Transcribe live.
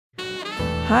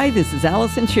Hi, this is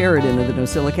Allison Sheridan of the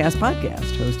NosillaCast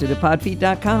podcast, hosted at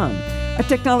podfeet.com, a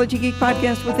technology geek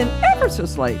podcast with an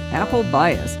ever-so-slight Apple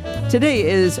bias. Today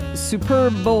is Super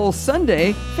Bowl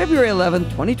Sunday, February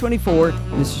 11th, 2024.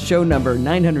 This is show number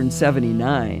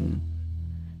 979.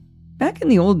 Back in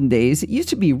the olden days, it used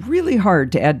to be really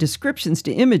hard to add descriptions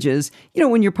to images,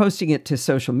 when you're posting it to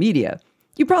social media.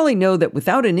 You probably know that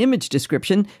without an image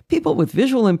description, people with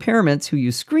visual impairments who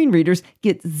use screen readers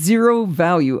get zero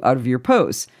value out of your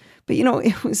posts. But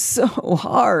it was so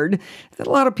hard that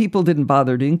a lot of people didn't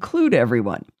bother to include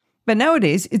everyone. But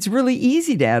nowadays, it's really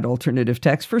easy to add alternative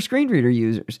text for screen reader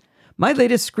users. My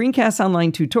latest Screencast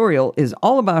Online tutorial is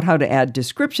all about how to add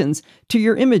descriptions to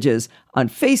your images on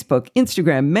Facebook,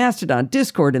 Instagram, Mastodon,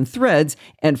 Discord, and Threads.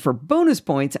 And for bonus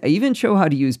points, I even show how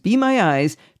to use Be My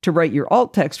Eyes to write your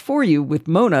alt text for you with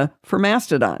Mona for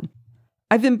Mastodon.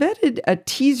 I've embedded a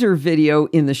teaser video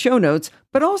in the show notes,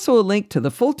 but also a link to the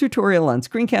full tutorial on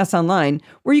Screencast Online,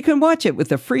 where you can watch it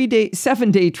with a free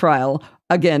 7-day trial,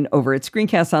 again, over at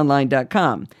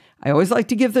screencastonline.com. I always like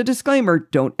to give the disclaimer,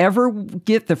 don't ever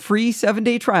get the free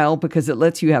 7-day trial because it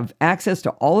lets you have access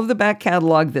to all of the back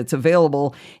catalog that's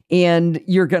available, and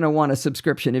you're going to want a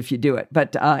subscription if you do it.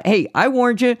 But hey, I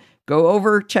warned you, go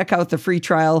over, check out the free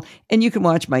trial, and you can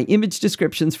watch my image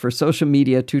descriptions for social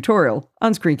media tutorial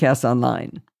on Screencast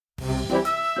Online.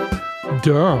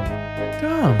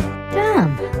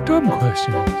 Dumb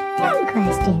questions.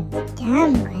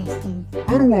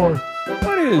 How do I?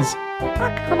 What is?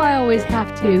 How come I always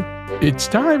have to? It's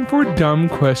time for Dumb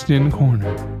Question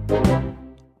Corner.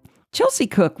 Chelsea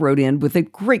Cook wrote in with a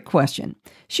great question.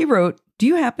 She wrote, do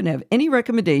you happen to have any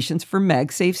recommendations for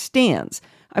MagSafe stands?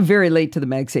 I'm very late to the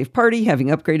MagSafe party, having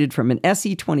upgraded from an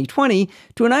SE 2020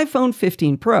 to an iPhone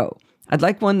 15 Pro. I'd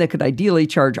like one that could ideally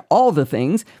charge all the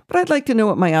things, but I'd like to know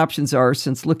what my options are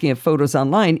since looking at photos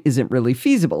online isn't really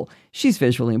feasible. She's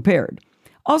visually impaired.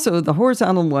 Also, the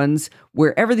horizontal ones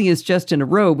where everything is just in a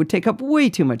row would take up way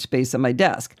too much space on my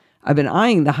desk. I've been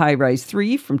eyeing the HiRise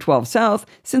 3 from 12 South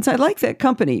since I like that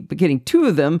company, but getting two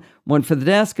of them, one for the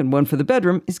desk and one for the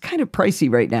bedroom, is kind of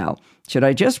pricey right now. Should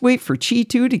I just wait for Qi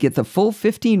 2 to get the full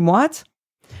 15 watts?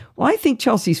 Well, I think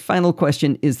Chelsea's final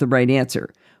question is the right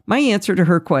answer. My answer to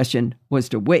her question was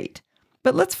to wait.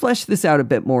 But let's flesh this out a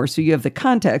bit more so you have the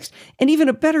context and even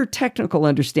a better technical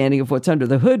understanding of what's under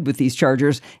the hood with these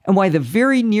chargers and why the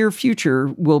very near future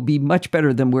will be much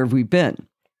better than where we've been.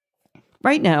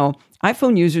 Right now,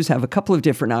 iPhone users have a couple of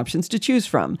different options to choose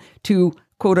from to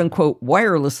quote-unquote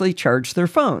wirelessly charge their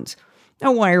phones.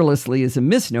 Now, wirelessly is a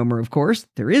misnomer, of course.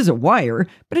 There is a wire,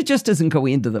 but it just doesn't go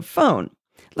into the phone.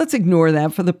 Let's ignore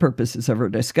that for the purposes of our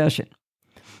discussion.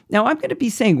 Now, I'm going to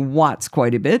be saying watts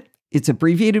quite a bit. It's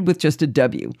abbreviated with just a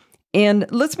W. And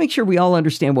let's make sure we all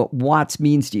understand what watts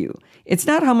means to you. It's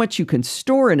not how much you can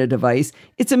store in a device.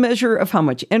 It's a measure of how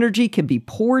much energy can be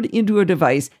poured into a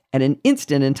device at an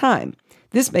instant in time.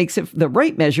 This makes it the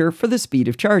right measure for the speed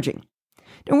of charging.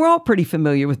 Now, we're all pretty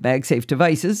familiar with MagSafe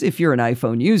devices if you're an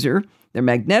iPhone user. They're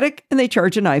magnetic and they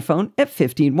charge an iPhone at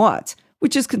 15 watts,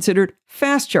 which is considered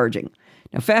fast charging.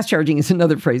 Now, fast charging is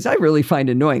another phrase I really find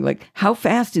annoying. Like, how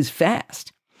fast is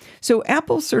fast? So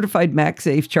Apple certified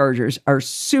MagSafe chargers are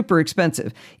super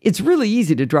expensive. It's really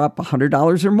easy to drop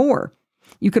 $100 or more.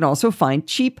 You can also find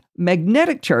cheap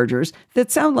magnetic chargers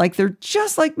that sound like they're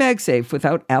just like MagSafe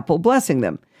without Apple blessing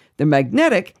them. They're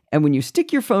magnetic, and when you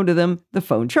stick your phone to them, the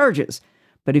phone charges.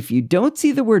 But if you don't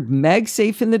see the word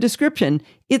MagSafe in the description,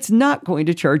 it's not going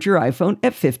to charge your iPhone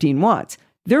at 15 watts.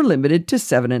 They're limited to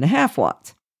 7.5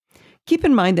 watts. Keep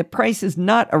in mind that price is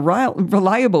not a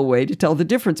reliable way to tell the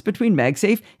difference between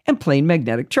MagSafe and plain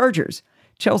magnetic chargers.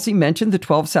 Chelsea mentioned the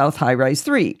 12 South HiRise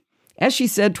 3. As she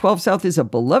said, 12 South is a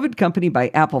beloved company by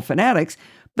Apple fanatics,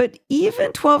 but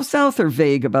even 12 South are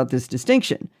vague about this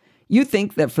distinction. You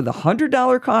think that for the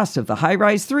 $100 cost of the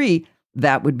HiRise 3,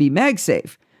 that would be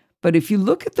MagSafe. But if you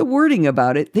look at the wording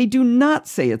about it, they do not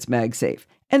say it's MagSafe,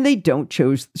 and they don't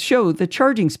show the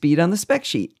charging speed on the spec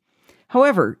sheet.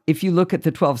 However, if you look at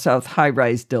the 12 South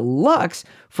HiRise Deluxe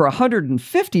for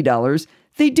 $150,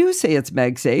 they do say it's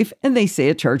MagSafe, and they say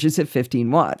it charges at 15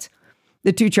 watts.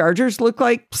 The two chargers look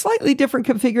like slightly different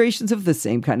configurations of the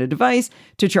same kind of device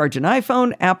to charge an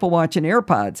iPhone, Apple Watch, and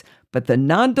AirPods, but the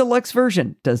non-deluxe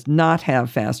version does not have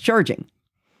fast charging.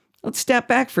 Let's step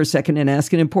back for a second and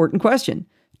ask an important question.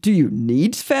 Do you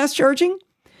need fast charging?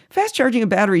 Fast charging of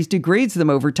batteries degrades them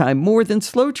over time more than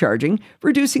slow charging,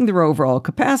 reducing their overall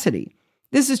capacity.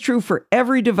 This is true for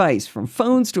every device, from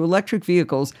phones to electric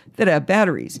vehicles that have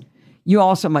batteries. You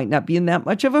also might not be in that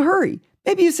much of a hurry.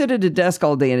 Maybe you sit at a desk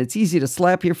all day and it's easy to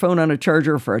slap your phone on a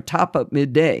charger for a top-up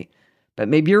midday. But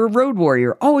maybe you're a road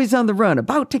warrior, always on the run,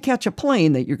 about to catch a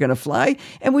plane that you're going to fly,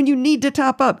 and when you need to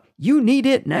top up, you need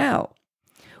it now.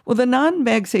 Well, the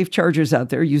non-MagSafe chargers out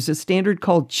there use a standard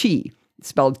called Qi. It's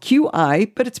spelled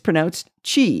QI, but it's pronounced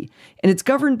Qi, and it's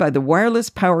governed by the Wireless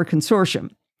Power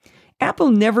Consortium.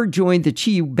 Apple never joined the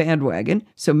Qi bandwagon,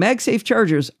 so MagSafe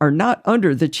chargers are not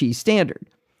under the Qi standard.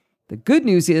 The good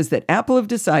news is that Apple have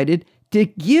decided to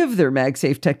give their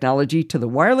MagSafe technology to the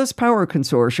Wireless Power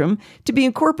Consortium to be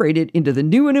incorporated into the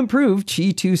new and improved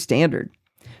Qi 2 standard.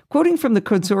 Quoting from the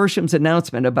consortium's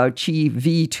announcement about Qi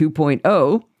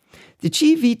v2.0, the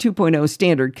Qi v2.0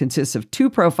 standard consists of two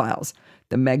profiles: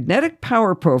 the Magnetic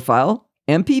Power Profile,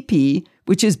 MPP,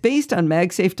 which is based on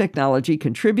MagSafe technology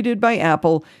contributed by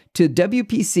Apple to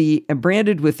WPC and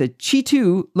branded with the Qi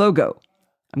 2 logo.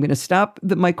 I'm going to stop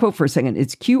my quote for a second.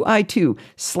 It's QI2,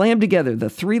 slammed together,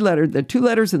 the two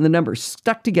letters and the numbers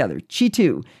stuck together, Qi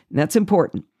 2, and that's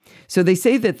important. So they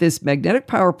say that this Magnetic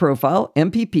Power Profile,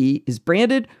 MPP, is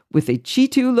branded with a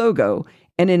Qi 2 logo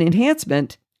and an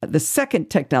enhancement. The second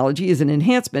technology is an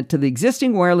enhancement to the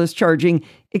existing wireless charging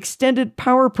Extended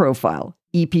Power Profile,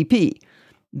 EPP.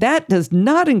 That does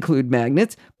not include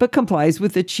magnets, but complies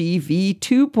with the Qi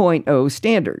v2.0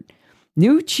 standard.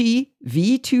 New Qi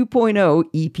v2.0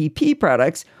 EPP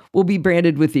products will be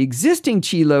branded with the existing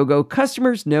Qi logo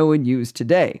customers know and use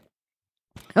today.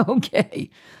 Okay,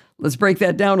 let's break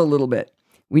that down a little bit.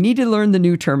 We need to learn the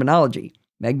new terminology.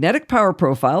 Magnetic Power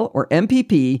Profile, or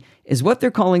MPP, is what they're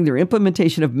calling their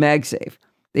implementation of MagSafe.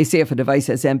 They say if a device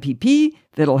has MPP,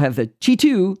 that'll have the Qi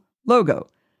 2 logo.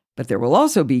 But there will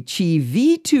also be Qi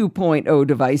v2.0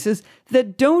 devices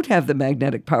that don't have the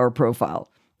Magnetic Power Profile.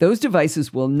 Those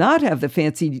devices will not have the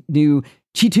fancy new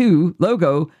Qi 2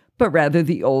 logo, but rather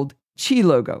the old Qi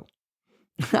logo.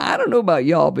 I don't know about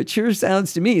y'all, but sure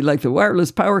sounds to me like the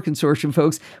Wireless Power Consortium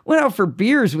folks went out for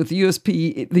beers with the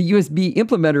USB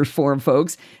Implementers Forum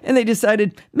folks, and they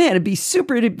decided, man, it'd be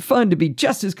super fun to be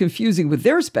just as confusing with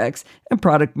their specs and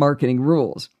product marketing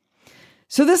rules.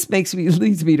 So this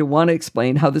leads me to want to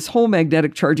explain how this whole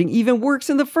magnetic charging even works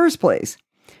in the first place.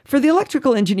 For the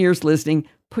electrical engineers listening,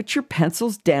 put your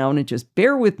pencils down and just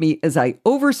bear with me as I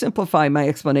oversimplify my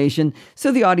explanation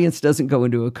so the audience doesn't go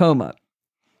into a coma.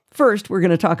 First, we're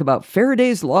going to talk about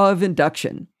Faraday's law of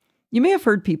induction. You may have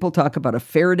heard people talk about a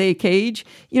Faraday cage,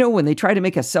 when they try to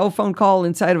make a cell phone call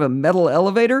inside of a metal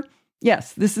elevator.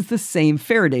 Yes, this is the same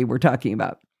Faraday we're talking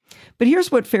about. But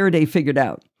here's what Faraday figured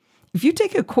out. If you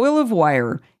take a coil of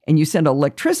wire and you send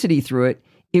electricity through it,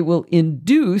 it will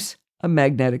induce a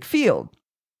magnetic field.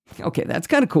 Okay, that's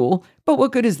kind of cool, but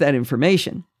what good is that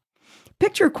information?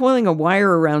 Picture coiling a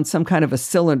wire around some kind of a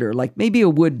cylinder, like maybe a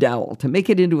wood dowel, to make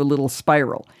it into a little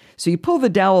spiral. So you pull the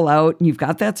dowel out and you've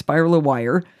got that spiral of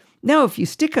wire. Now, if you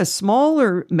stick a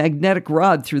smaller magnetic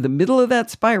rod through the middle of that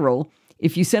spiral,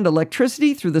 if you send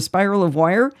electricity through the spiral of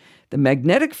wire, the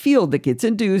magnetic field that gets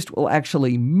induced will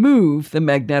actually move the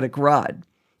magnetic rod.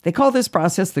 They call this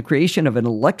process the creation of an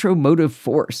electromotive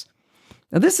force.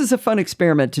 Now, this is a fun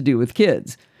experiment to do with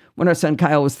kids. When our son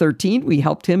Kyle was 13, we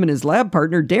helped him and his lab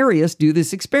partner Darius do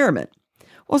this experiment.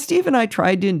 While Steve and I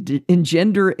tried to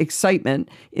engender excitement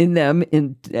in them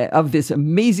of this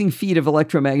amazing feat of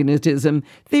electromagnetism,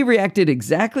 they reacted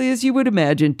exactly as you would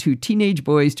imagine two teenage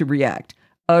boys to react: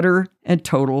 utter and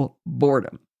total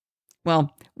boredom.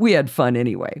 Well, we had fun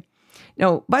anyway.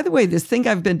 Now, by the way, this thing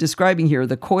I've been describing here,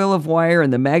 the coil of wire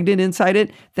and the magnet inside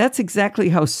it, that's exactly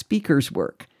how speakers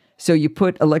work. So you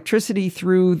put electricity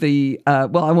through I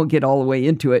won't get all the way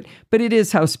into it, but it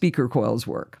is how speaker coils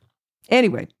work.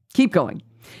 Anyway, keep going.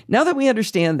 Now that we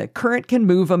understand that current can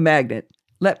move a magnet,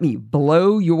 let me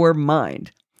blow your mind.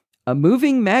 A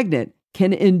moving magnet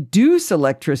can induce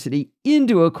electricity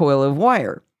into a coil of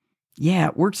wire. Yeah,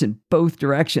 it works in both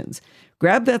directions.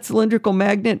 Grab that cylindrical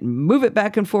magnet and move it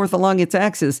back and forth along its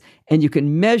axis, and you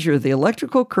can measure the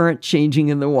electrical current changing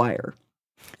in the wire.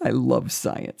 I love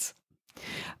science.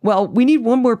 Well, we need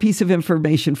one more piece of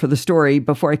information for the story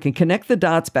before I can connect the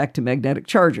dots back to magnetic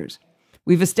chargers.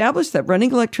 We've established that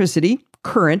running electricity,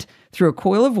 current, through a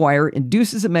coil of wire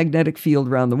induces a magnetic field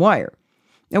around the wire.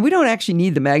 Now, we don't actually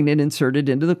need the magnet inserted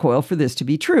into the coil for this to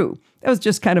be true. That was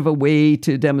just kind of a way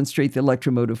to demonstrate the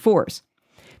electromotive force.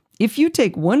 If you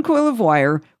take one coil of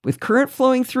wire with current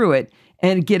flowing through it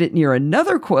and get it near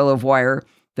another coil of wire,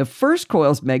 the first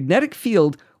coil's magnetic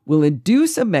field will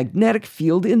induce a magnetic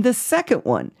field in the second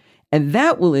one, and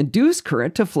that will induce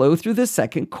current to flow through the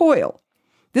second coil.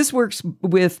 This works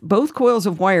with both coils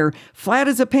of wire flat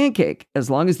as a pancake, as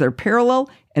long as they're parallel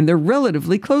and they're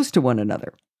relatively close to one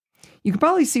another. You can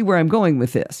probably see where I'm going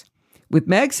with this. With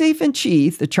MagSafe and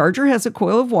Qi, the charger has a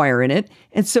coil of wire in it,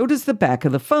 and so does the back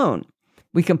of the phone.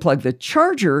 We can plug the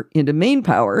charger into main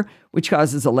power, which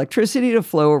causes electricity to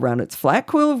flow around its flat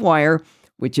coil of wire,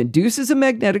 which induces a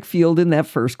magnetic field in that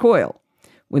first coil.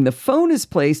 When the phone is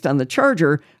placed on the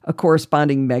charger, a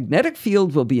corresponding magnetic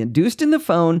field will be induced in the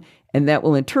phone, and that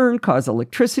will in turn cause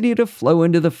electricity to flow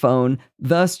into the phone,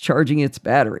 thus charging its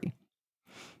battery.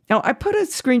 Now, I put a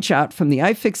screenshot from the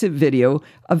iFixit video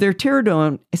of their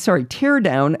teardown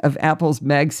of Apple's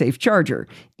MagSafe charger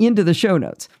into the show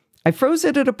notes. I froze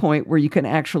it at a point where you can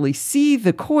actually see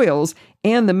the coils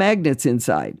and the magnets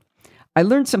inside. I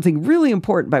learned something really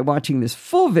important by watching this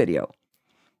full video.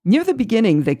 Near the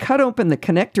beginning, they cut open the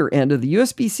connector end of the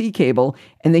USB-C cable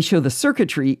and they show the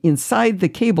circuitry inside the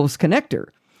cable's connector.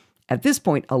 At this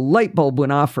point, a light bulb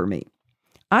went off for me.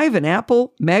 I have an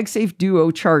Apple MagSafe Duo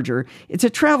charger. It's a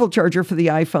travel charger for the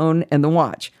iPhone and the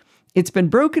watch. It's been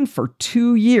broken for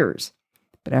 2 years.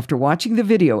 But after watching the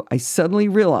video, I suddenly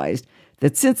realized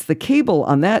that since the cable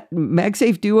on that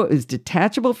MagSafe Duo is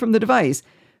detachable from the device,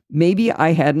 maybe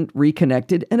I hadn't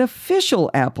reconnected an official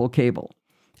Apple cable.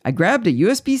 I grabbed a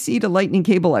USB-C to Lightning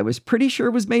cable I was pretty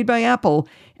sure was made by Apple,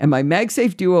 and my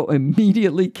MagSafe Duo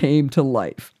immediately came to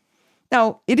life.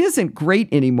 Now, it isn't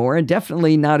great anymore, and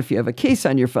definitely not if you have a case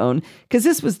on your phone, because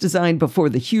this was designed before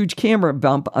the huge camera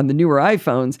bump on the newer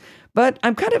iPhones, but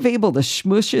I'm kind of able to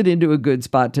smush it into a good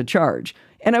spot to charge.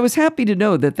 And I was happy to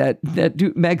know that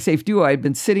MagSafe Duo I had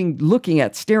been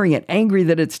staring at, angry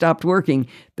that it stopped working.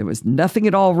 There was nothing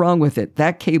at all wrong with it.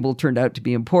 That cable turned out to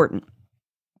be important.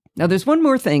 Now, there's one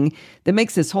more thing that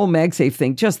makes this whole MagSafe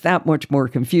thing just that much more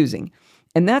confusing,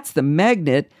 and that's the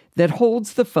magnet that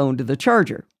holds the phone to the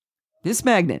charger. This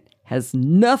magnet has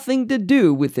nothing to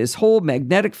do with this whole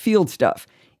magnetic field stuff.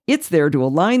 It's there to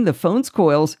align the phone's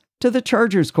coils to the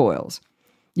charger's coils.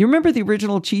 You remember the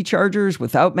original Qi chargers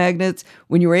without magnets?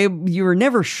 When you were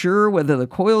never sure whether the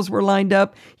coils were lined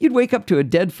up. You'd wake up to a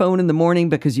dead phone in the morning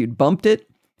because you'd bumped it.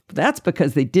 That's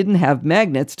because they didn't have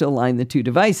magnets to align the two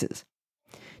devices.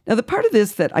 Now, the part of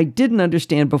this that I didn't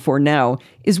understand before now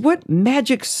is what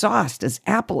magic sauce does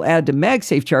Apple add to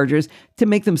MagSafe chargers to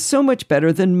make them so much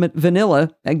better than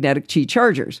vanilla magnetic Qi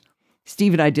chargers?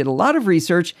 Steve and I did a lot of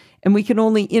research, and we can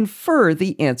only infer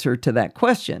the answer to that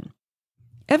question.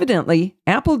 Evidently,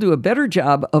 Apple do a better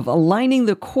job of aligning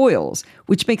the coils,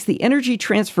 which makes the energy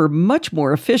transfer much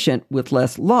more efficient with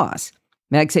less loss.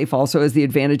 MagSafe also has the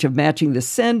advantage of matching the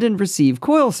send and receive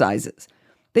coil sizes.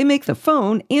 They make the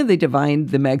phone and they define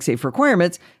the MagSafe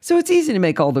requirements, so it's easy to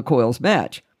make all the coils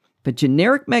match. But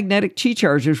generic magnetic Qi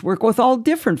chargers work with all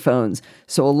different phones,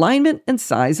 so alignment and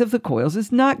size of the coils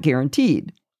is not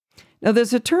guaranteed. Now,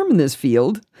 there's a term in this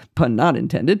field, pun not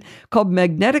intended, called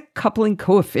magnetic coupling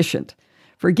coefficient.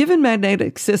 For a given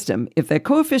magnetic system, if that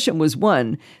coefficient was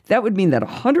 1, that would mean that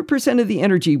 100% of the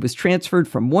energy was transferred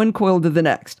from one coil to the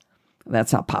next.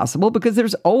 That's not possible because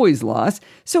there's always loss,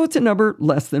 so it's a number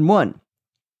less than 1.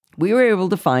 We were able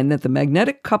to find that the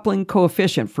magnetic coupling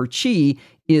coefficient for Qi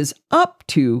is up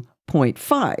to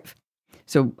 0.5.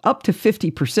 So up to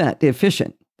 50%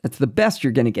 efficient. That's the best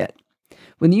you're going to get.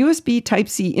 When the USB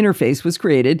Type-C interface was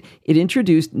created, it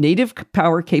introduced native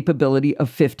power capability of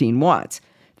 15 watts.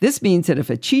 This means that if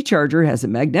a Qi charger has a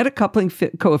magnetic coupling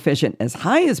coefficient as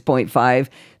high as 0.5,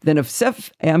 then a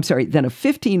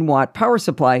 15-watt power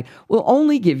supply will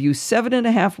only give you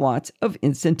 7.5 watts of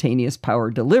instantaneous power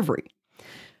delivery.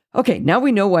 Okay, now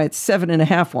we know why it's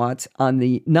 7.5 watts on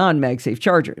the non-MagSafe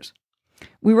chargers.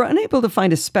 We were unable to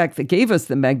find a spec that gave us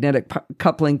the magnetic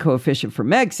coupling coefficient for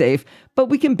MagSafe, but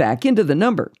we can back into the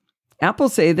number. Apple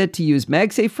say that to use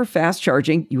MagSafe for fast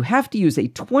charging, you have to use a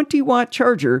 20-watt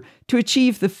charger to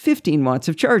achieve the 15 watts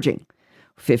of charging.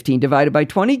 15 divided by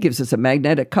 20 gives us a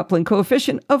magnetic coupling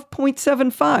coefficient of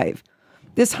 0.75.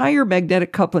 This higher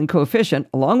magnetic coupling coefficient,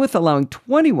 along with allowing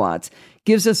 20 watts,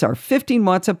 gives us our 15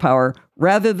 watts of power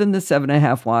rather than the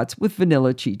 7.5 watts with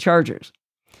vanilla Qi chargers.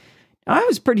 Now, I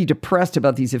was pretty depressed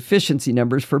about these efficiency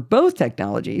numbers for both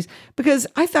technologies because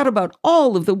I thought about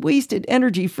all of the wasted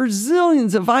energy for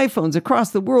zillions of iPhones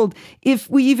across the world if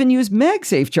we even use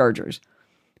MagSafe chargers.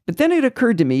 But then it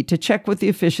occurred to me to check what the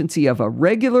efficiency of a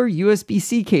regular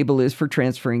USB-C cable is for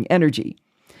transferring energy.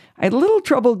 I had a little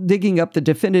trouble digging up the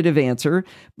definitive answer,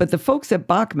 but the folks at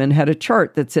Bachman had a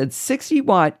chart that said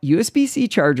 60-watt USB-C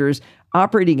chargers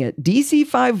operating at DC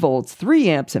 5 volts, 3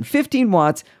 amps, and 15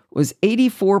 watts was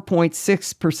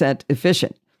 84.6%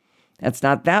 efficient. That's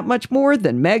not that much more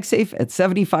than MagSafe at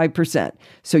 75%.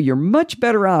 So you're much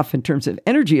better off in terms of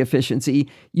energy efficiency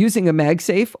using a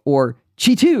MagSafe or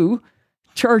Qi 2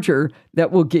 charger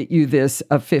that will get you this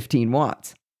of 15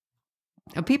 watts.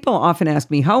 Now, people often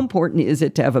ask me how important is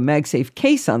it to have a MagSafe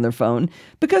case on their phone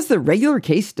because the regular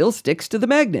case still sticks to the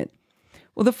magnet.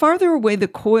 Well, the farther away the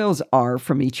coils are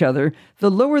from each other, the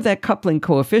lower that coupling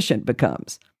coefficient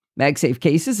becomes. MagSafe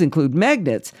cases include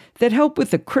magnets that help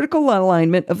with the critical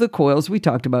alignment of the coils we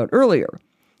talked about earlier.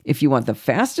 If you want the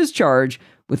fastest charge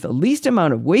with the least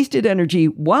amount of wasted energy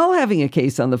while having a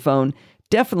case on the phone,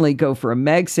 definitely go for a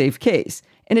MagSafe case,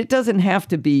 and it doesn't have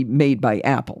to be made by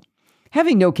Apple.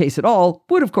 Having no case at all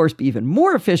would, of course, be even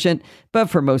more efficient, but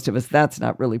for most of us, that's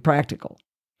not really practical.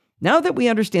 Now that we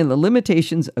understand the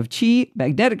limitations of Qi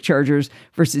magnetic chargers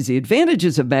versus the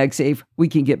advantages of MagSafe, we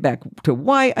can get back to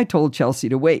why I told Chelsea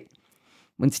to wait.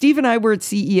 When Steve and I were at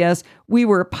CES, we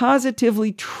were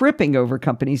positively tripping over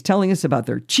companies telling us about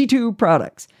their Qi 2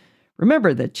 products.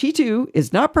 Remember that Qi 2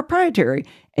 is not proprietary,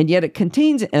 and yet it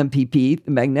contains MPP,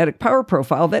 the magnetic power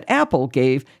profile that Apple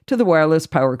gave to the Wireless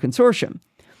Power Consortium.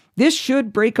 This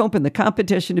should break open the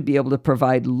competition to be able to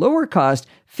provide lower cost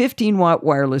 15-watt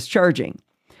wireless charging.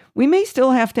 We may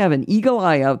still have to have an eagle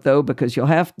eye out though, because you'll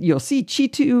see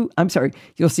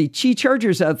Qi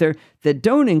chargers out there that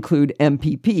don't include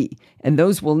MPP, and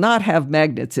those will not have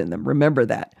magnets in them. Remember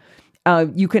that.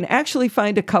 You can actually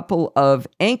find a couple of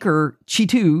Anker Qi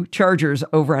 2 chargers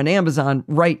over on Amazon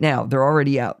right now. They're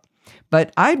already out.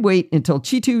 But I'd wait until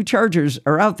Qi 2 chargers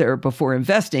are out there before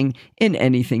investing in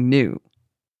anything new.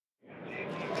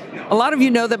 A lot of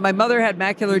you know that my mother had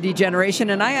macular degeneration,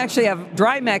 and I actually have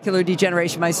dry macular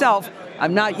degeneration myself.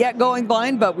 I'm not yet going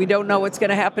blind, but we don't know what's going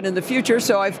to happen in the future,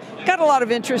 so I've got a lot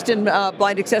of interest in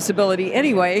blind accessibility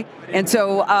anyway, and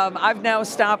so I've now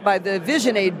stopped by the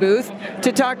VisionAid booth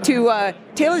to talk to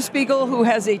Taylor Spiegel, who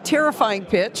has a terrifying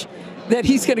pitch that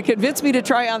he's going to convince me to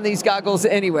try on these goggles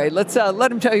anyway. Let's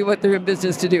let him tell you what they're in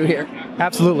business to do here.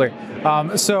 Absolutely.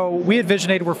 So we at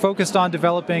VisionAid were focused on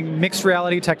developing mixed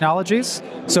reality technologies,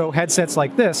 so headsets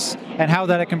like this, and how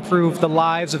that can improve the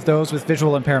lives of those with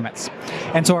visual impairments.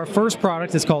 And so our first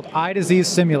product is called Eye Disease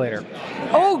Simulator.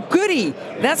 Oh, goody.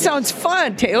 That sounds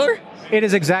fun, Taylor. It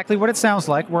is exactly what it sounds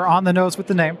like. We're on the nose with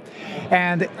the name.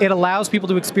 And it allows people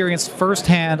to experience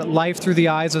firsthand life through the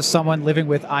eyes of someone living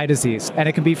with eye disease. And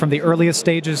it can be from the earliest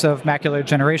stages of macular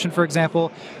degeneration, for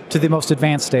example, to the most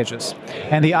advanced stages.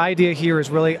 And the idea here is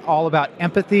really all about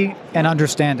empathy and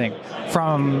understanding.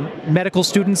 From medical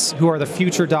students who are the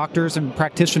future doctors and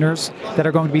practitioners that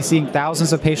are going to be seeing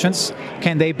thousands of patients,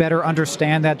 can they better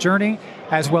understand that journey,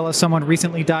 as well as someone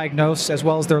recently diagnosed, as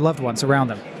well as their loved ones around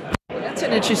them. That's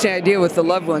an interesting idea with the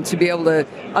loved ones, to be able to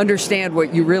understand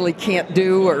what you really can't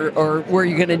do, or where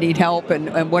you're going to need help,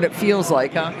 and what it feels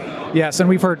like, huh? Yes, and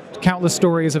we've heard countless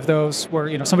stories of those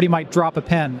where somebody might drop a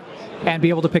pen and be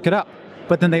able to pick it up,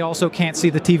 but then they also can't see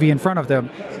the TV in front of them,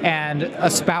 and a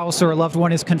spouse or a loved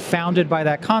one is confounded by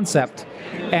that concept,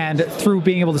 and through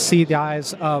being able to see the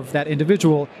eyes of that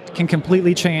individual can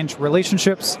completely change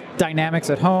relationships, dynamics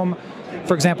at home.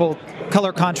 For example,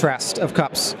 color contrast of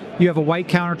cups. You have a white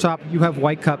countertop, you have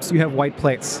white cups, you have white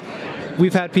plates.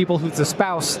 We've had people whose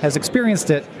spouse has experienced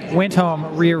it, went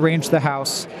home, rearranged the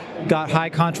house, got high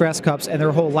contrast cups, and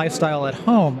their whole lifestyle at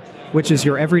home, which is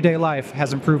your everyday life,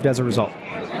 has improved as a result.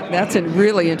 That's a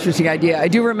really interesting idea. I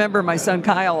do remember my son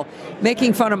Kyle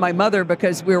making fun of my mother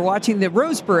because we were watching the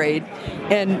Rose Parade,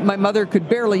 and my mother could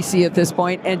barely see at this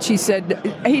point, and she said,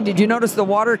 "Hey, did you notice the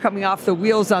water coming off the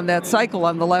wheels on that cycle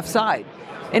on the left side?"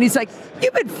 And he's like,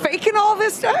 "You've been faking all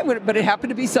this time." But it happened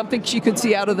to be something she could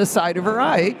see out of the side of her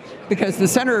eye, because the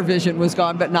center of vision was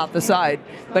gone, but not the side.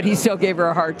 But he still gave her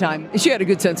a hard time. She had a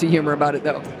good sense of humor about it,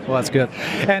 though. Well, that's good.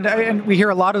 And we hear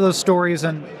a lot of those stories,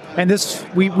 and this,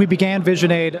 we began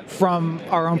VisionAid from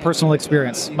our own personal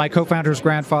experience. My co-founder's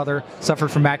grandfather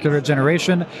suffered from macular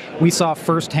degeneration. We saw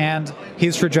firsthand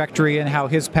his trajectory and how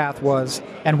his path was,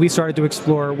 and we started to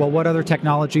explore, well, what other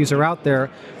technologies are out there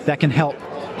that can help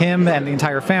him and the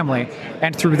entire family.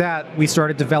 And through that, we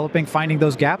started finding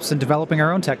those gaps and developing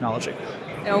our own technology.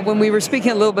 Now, when we were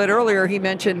speaking a little bit earlier, he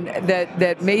mentioned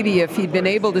that maybe if he'd been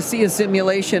able to see a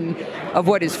simulation of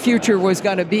what his future was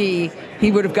going to be,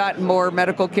 he would have gotten more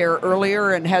medical care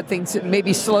earlier and had things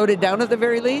maybe slowed it down at the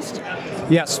very least?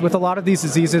 Yes, with a lot of these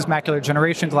diseases, macular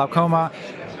degeneration, glaucoma,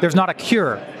 there's not a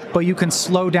cure, but you can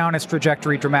slow down its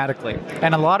trajectory dramatically.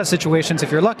 And in a lot of situations,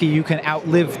 if you're lucky, you can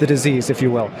outlive the disease, if you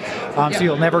will. So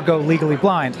you'll never go legally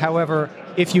blind. However,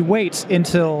 if you wait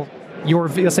until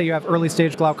let's say you have early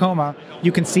stage glaucoma,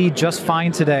 you can see just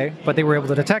fine today, but they were able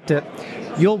to detect it.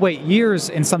 You'll wait years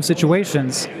in some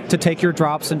situations to take your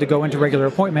drops and to go into regular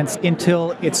appointments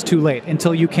until it's too late,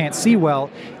 until you can't see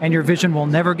well, and your vision will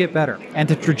never get better. And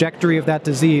the trajectory of that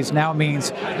disease now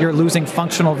means you're losing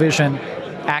functional vision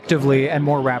actively and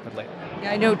more rapidly.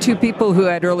 I know two people who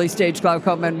had early stage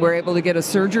glaucoma and were able to get a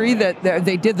surgery that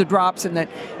they did the drops and that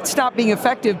stopped being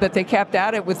effective, but they kept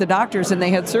at it with the doctors and they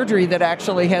had surgery that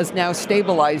actually has now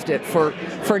stabilized it for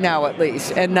now at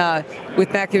least. And with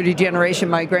macular degeneration,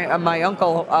 my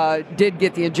uncle did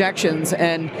get the injections,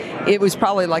 and it was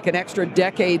probably like an extra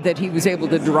decade that he was able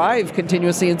to drive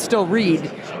continuously and still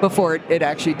read before it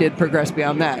actually did progress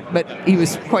beyond that. But he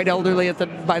was quite elderly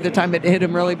by the time it hit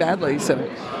him really badly. So.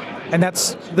 And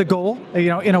that's the goal,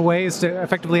 in a way, is to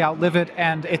effectively outlive it.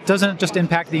 And it doesn't just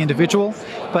impact the individual,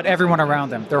 but everyone around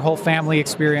them, their whole family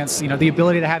experience, the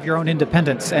ability to have your own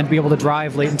independence and be able to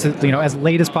drive late into, as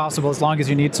late as possible, as long as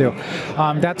you need to.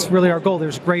 That's really our goal.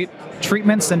 There's great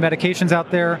treatments and medications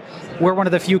out there. We're one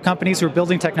of the few companies who are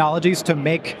building technologies to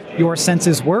make your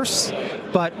senses worse,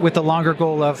 but with the longer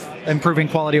goal of improving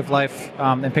quality of life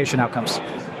and patient outcomes.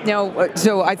 Now,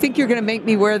 so I think you're going to make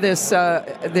me wear this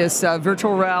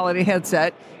virtual reality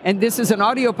headset, and this is an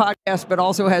audio podcast, but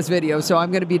also has video. So I'm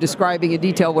going to be describing in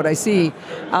detail what I see.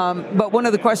 But one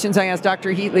of the questions I asked Dr.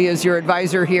 Heatley is your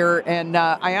advisor here, and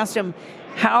I asked him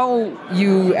how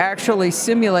you actually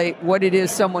simulate what it is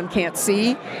someone can't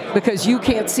see, because you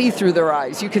can't see through their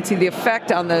eyes. You can see the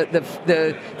effect on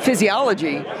the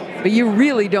physiology, but you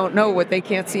really don't know what they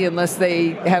can't see unless they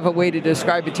have a way to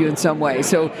describe it to you in some way.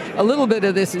 So a little bit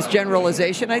of this is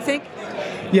generalization, I think.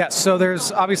 Yes, so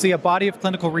there's obviously a body of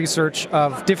clinical research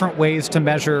of different ways to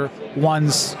measure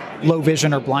one's low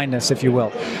vision or blindness, if you will.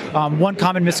 One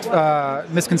common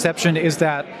misconception is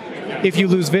that if you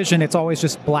lose vision, it's always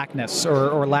just blackness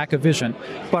or lack of vision.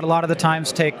 But a lot of the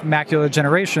times, take macular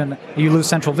degeneration, you lose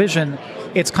central vision,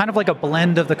 it's kind of like a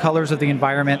blend of the colors of the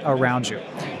environment around you.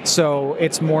 So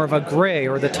it's more of a gray,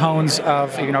 or the tones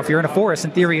of, if you're in a forest,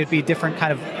 in theory, it'd be different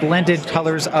kind of blended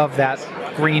colors of that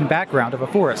green background of a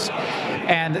forest.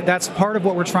 And that's part of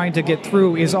what we're trying to get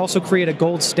through, is also create a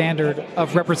gold standard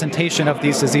of representation of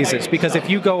these diseases. Because if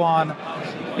you go on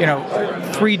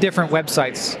 3 different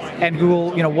websites and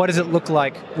Google, what does it look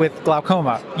like with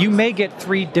glaucoma, you may get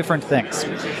 3 different things.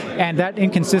 And that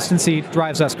inconsistency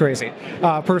drives us crazy,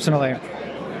 personally.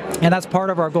 And that's part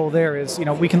of our goal there is,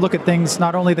 we can look at things,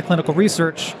 not only the clinical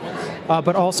research,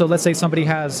 but also, let's say somebody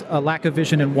has a lack of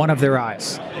vision in one of their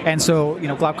eyes. And so,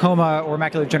 glaucoma or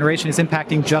macular degeneration is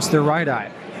impacting just their right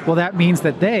eye. Well, that means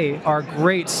that they are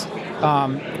great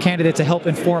candidate to help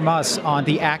inform us on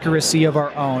the accuracy of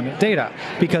our own data,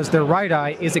 because their right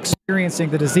eye is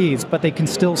experiencing the disease, but they can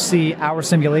still see our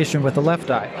simulation with the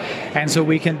left eye. And so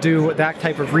we can do that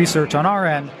type of research on our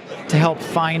end to help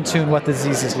fine-tune what the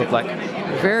diseases look like.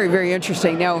 Very, very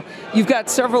interesting. Now, you've got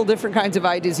several different kinds of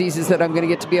eye diseases that I'm going to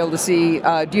get to be able to see.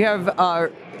 Do you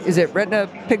have, is it retina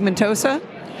pigmentosa?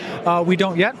 We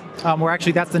don't yet.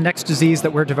 That's the next disease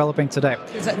that we're developing today.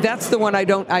 That's the one I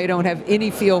don't have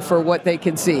any feel for what they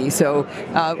can see. So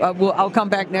I'll come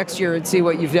back next year and see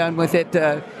what you've done with it.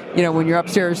 When you're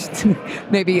upstairs,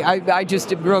 maybe I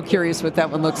just am real curious what that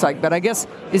one looks like. But I guess,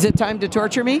 is it time to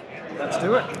torture me? Let's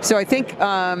do it. So I think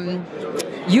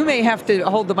you may have to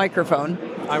hold the microphone.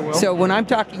 I will. So when I'm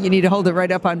talking, you need to hold it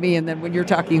right up on me, and then when you're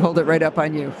talking, hold it right up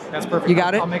on you. That's perfect. You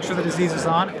got it? I'll make sure the disease is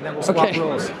on, and then we'll swap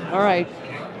roles. All right.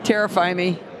 Terrify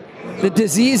me. The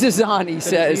disease is on, he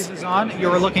says. The disease is on.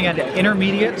 You're looking at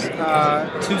intermediate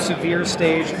to severe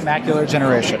stage macular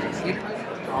degeneration.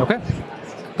 Okay.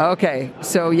 Okay.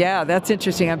 So, yeah, that's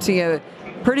interesting. I'm seeing a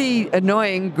pretty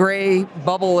annoying gray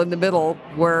bubble in the middle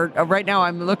where right now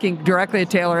I'm looking directly at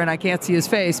Taylor and I can't see his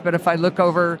face, but if I look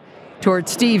over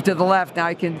towards Steve to the left, now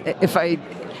I can, it's kind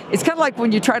of like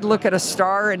when you try to look at a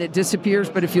star and it disappears,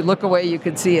 but if you look away, you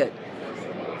can see it.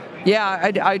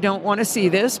 Yeah, I don't want to see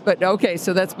this, but okay,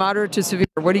 so that's moderate to severe.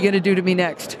 What are you going to do to me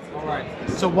next? All right.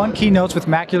 So one key note with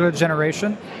macular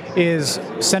degeneration is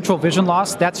central vision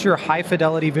loss. That's your high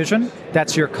fidelity vision.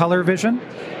 That's your color vision.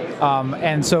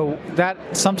 And so that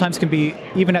sometimes can be,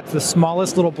 even at the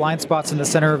smallest little blind spots in the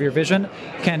center of your vision,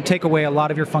 can take away a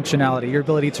lot of your functionality, your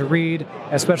ability to read,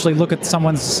 especially look at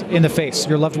someone's in the face,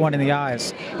 your loved one in the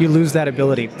eyes. You lose that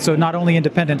ability. So not only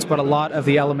independence, but a lot of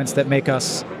the elements that make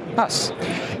us us.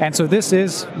 And so this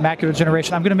is macular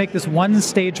degeneration. I'm going to make this one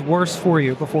stage worse for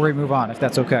you before we move on, if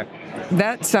that's okay.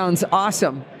 That sounds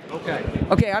awesome. Okay.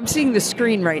 Okay, I'm seeing the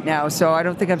screen right now, so I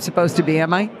don't think I'm supposed to be,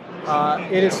 am I?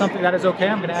 It is something that is okay.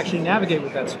 I'm going to actually navigate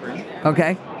with that screen.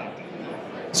 Okay.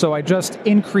 So I just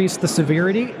increased the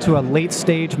severity to a late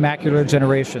stage macular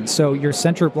degeneration. So your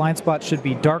center blind spot should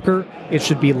be darker, it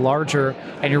should be larger,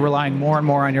 and you're relying more and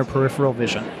more on your peripheral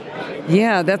vision.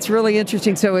 Yeah, that's really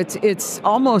interesting. So it's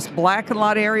almost black in a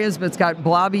lot of areas, but it's got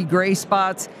blobby gray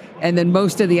spots, and then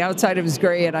most of the outside of it is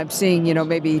gray, and I'm seeing,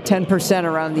 maybe 10%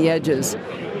 around the edges.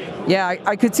 Yeah,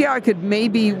 I could see how I could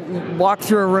maybe walk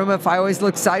through a room if I always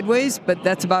looked sideways, but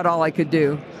that's about all I could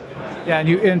do. Yeah,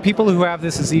 and people who have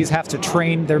this disease have to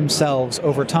train themselves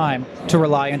over time to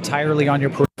rely entirely on your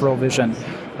peripheral vision,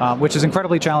 which is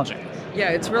incredibly challenging. Yeah,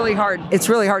 it's really hard. It's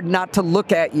really hard not to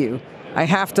look at you. I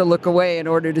have to look away in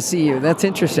order to see you. That's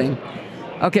interesting.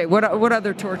 Okay, what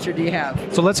other torture do you have?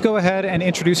 So let's go ahead and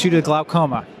introduce you to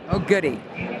glaucoma. Oh, goody.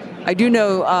 I do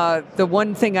know the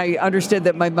one thing I understood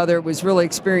that my mother was really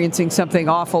experiencing something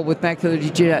awful with macular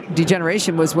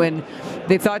degeneration was when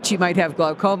they thought she might have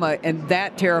glaucoma, and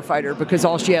that terrified her because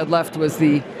all she had left was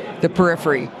the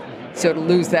periphery. So to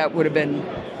lose that would have been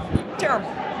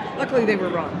terrible. Luckily, they were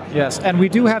wrong. Yes, and we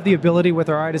do have the ability with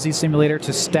our eye disease simulator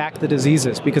to stack the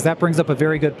diseases, because that brings up a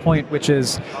very good point, which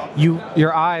is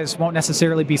your eyes won't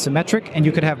necessarily be symmetric, and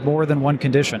you could have more than one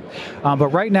condition. But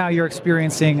right now, you're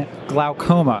experiencing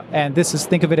glaucoma, and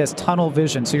think of it as tunnel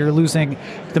vision, so you're losing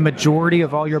the majority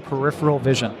of all your peripheral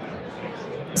vision.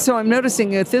 So I'm noticing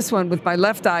with this one, with my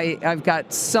left eye, I've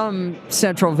got some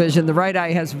central vision. The right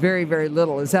eye has very, very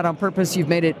little. Is that on purpose? You've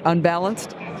made it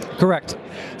unbalanced? Correct.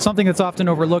 Something that's often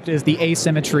overlooked is the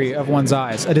asymmetry of one's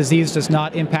eyes. A disease does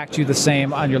not impact you the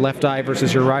same on your left eye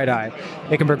versus your right eye.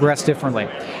 It can progress differently.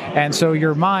 And so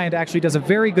your mind actually does a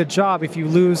very good job. If you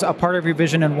lose a part of your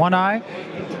vision in one eye,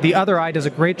 the other eye does a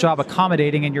great job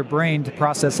accommodating in your brain to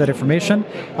process that information.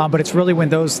 But it's really when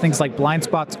those things like blind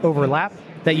spots overlap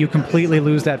that you completely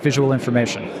lose that visual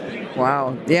information.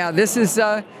 Wow. Yeah, this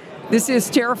is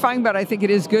terrifying, but I think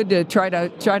it is good to try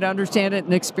to understand it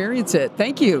and experience it.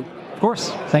 Thank you. Of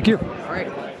course. Thank you.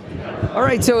 All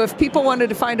right. So if people wanted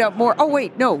to find out more,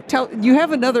 you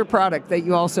have another product that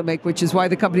you also make, which is why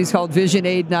the company's called Vision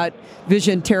Aid, not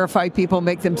Vision Terrify People,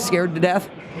 make them scared to death.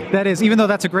 That is, even though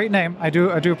that's a great name, I do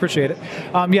appreciate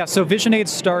it. So Vision Aid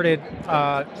started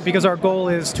because our goal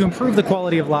is to improve the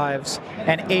quality of lives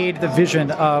and aid the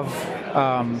vision of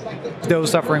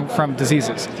those suffering from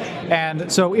diseases.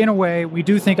 And so in a way, we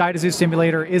do think Eye Disease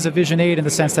Simulator is a vision aid in the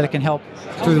sense that it can help,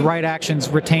 through the right actions,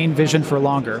 retain vision for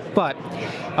longer. But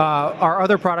our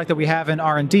other product that we have in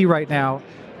R&D right now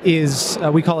is,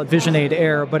 we call it Vision Aid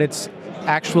Air, but it's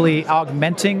actually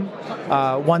augmenting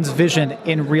one's vision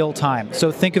in real time. So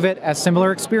think of it as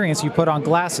similar experience. You put on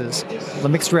glasses, the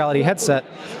mixed reality headset,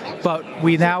 but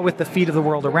we now, with the feed of the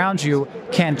world around you,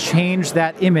 can change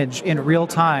that image in real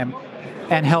time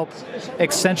and help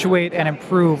accentuate and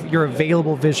improve your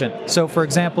available vision. So for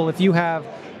example, if you have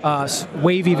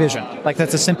wavy vision, like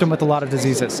that's a symptom with a lot of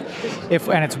diseases,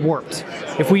 and it's warped,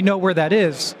 if we know where that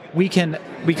is, we can,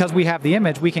 because we have the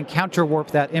image, we can counter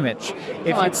warp that image.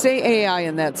 Say AI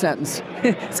in that sentence.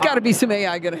 It's got to be some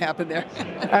AI going to happen there.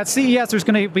 At CES, there's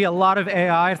going to be a lot of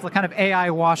AI. It's kind of AI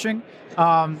washing.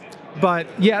 But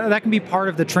yeah, that can be part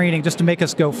of the training just to make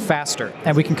us go faster,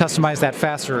 and we can customize that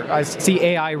faster. I see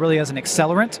AI really as an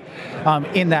accelerant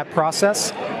in that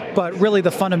process, but really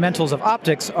the fundamentals of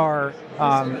optics are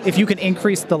if you can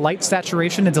increase the light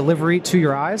saturation and delivery to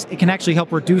your eyes, it can actually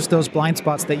help reduce those blind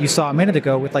spots that you saw a minute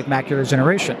ago with like macular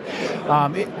degeneration.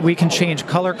 We can change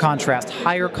color contrast,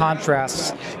 higher contrasts,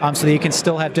 so that you can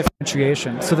still have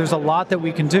differentiation. So there's a lot that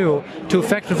we can do to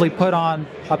effectively put on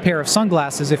a pair of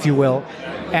sunglasses, if you will,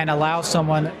 and allow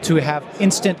someone to have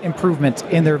instant improvement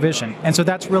in their vision. And so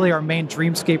that's really our main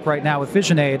dreamscape right now with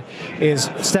Vision Aid. Is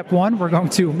step one, we're going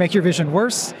to make your vision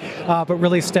worse, but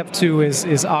really step two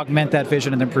is augment that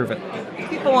vision and improve it. If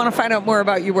people want to find out more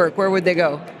about your work, where would they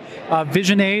go?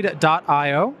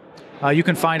 Visionaid.io. You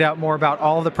can find out more about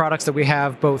all of the products that we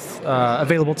have both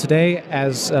available today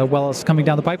as well as coming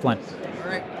down the pipeline. All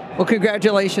right. Well,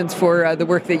 congratulations for the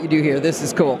work that you do here. This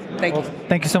is cool. Thank you.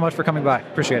 Thank you so much for coming by.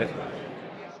 Appreciate it.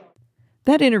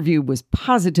 That interview was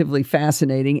positively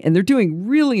fascinating, and they're doing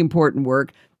really important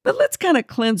work. But let's kind of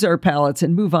cleanse our palates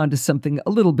and move on to something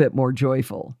a little bit more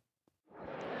joyful.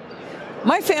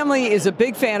 My family is a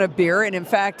big fan of beer, and in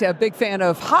fact, a big fan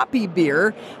of hoppy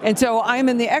beer. And so I'm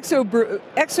in the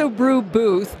Exo Brew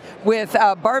booth with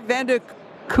Bart van de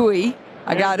Kooi.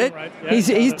 I got it. Right. Yeah,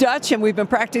 he's Dutch, and we've been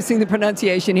practicing the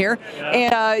pronunciation here. Yeah.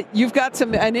 And you've got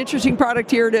an interesting product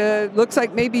here to, looks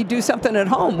like maybe do something at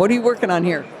home. What are you working on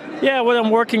here? Yeah, what I'm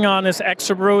working on is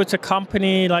Exo Brew. It's a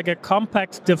company, like a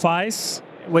compact device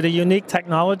with a unique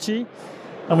technology.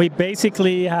 And we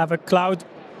basically have a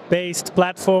cloud-based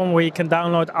platform where you can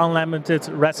download unlimited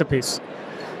recipes.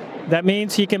 That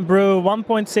means you can brew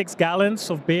 1.6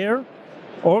 gallons of beer,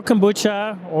 or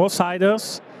kombucha, or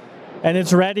ciders, and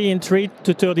it's ready in 3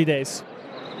 to 30 days.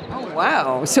 Oh,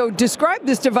 wow. So describe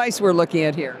this device we're looking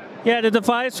at here. Yeah, the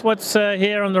device, what's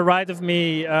here on the right of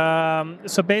me,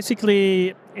 so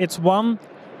basically it's one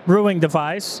brewing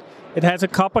device. It has a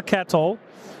copper kettle,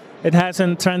 It has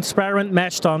a transparent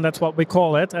mesh on, that's what we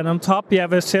call it. And on top you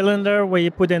have a cylinder where you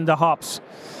put in the hops.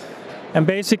 And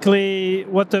basically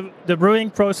what the brewing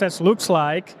process looks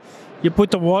like, you put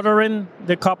the water in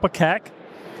the copper keg,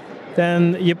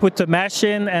 then you put the mash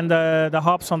in and the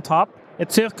hops on top.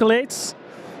 It circulates,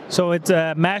 so it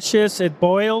mashes, it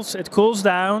boils, it cools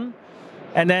down.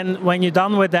 And then when you're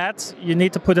done with that, you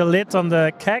need to put a lid on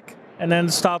the keg and then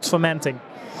it starts fermenting.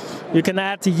 You can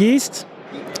add the yeast.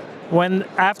 When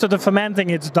after the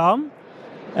fermenting it's done,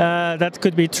 that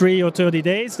could be 3 or 30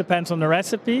 days, depends on the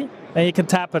recipe, and you can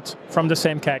tap it from the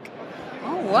same keg.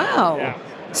 Oh, wow. Yeah.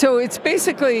 So it's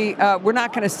basically, we're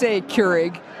not going to say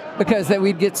Keurig, because then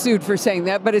we'd get sued for saying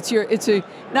that, but it's a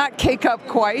not K-Cup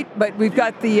quite, but we've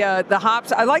got the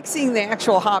hops. I like seeing the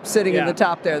actual hops sitting in the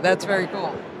top there. That's very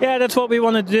cool. Yeah, that's what we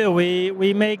want to do.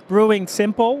 We make brewing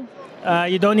simple.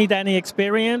 You don't need any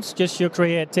experience, just your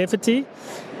creativity.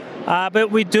 But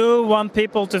we do want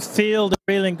people to feel the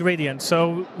real ingredients.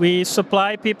 So we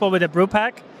supply people with a brew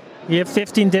pack. We have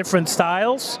 15 different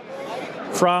styles,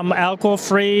 from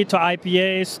alcohol-free to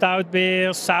IPAs, stout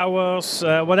beers, sours,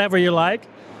 whatever you like.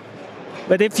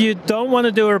 But if you don't want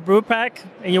to do a brew pack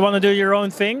and you want to do your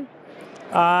own thing,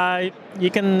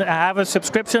 you can have a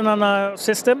subscription on our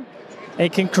system. You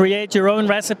can create your own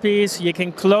recipes. You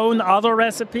can clone other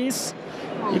recipes.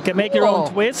 You can make your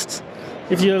own twist.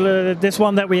 If you this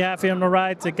one that we have here on the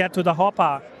right, to get to the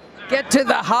hopper. Get to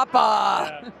the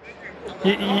hopper.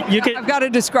 You can. I've got to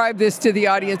describe this to the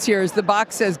audience here. As the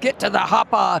box says, "Get to the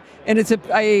hopper," and it's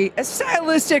a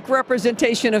stylistic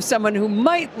representation of someone who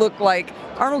might look like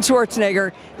Arnold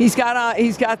Schwarzenegger. He's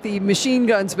got the machine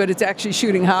guns, but it's actually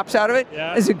shooting hops out of it.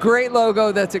 Yeah. It's a great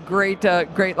logo. That's a great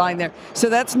line there. So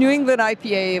that's New England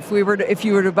IPA. If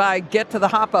you were to buy "Get to the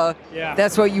Hopper,"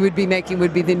 that's what you would be making.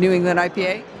 Would be the New England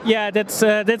IPA. Yeah,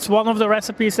 that's one of the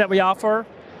recipes that we offer.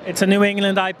 It's a New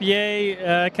England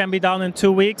IPA. Can be done in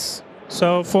 2 weeks.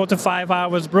 So 4 to 5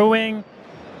 hours brewing,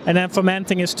 and then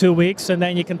fermenting is 2 weeks, and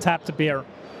then you can tap the beer.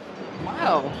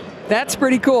 Wow, that's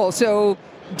pretty cool. So,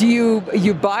 do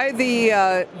you buy the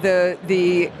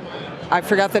I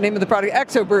forgot the name of the product,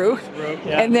 ExoBrew,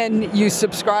 and then you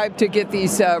subscribe to get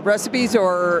these recipes,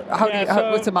 or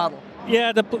what's the model?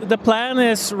 Yeah, the plan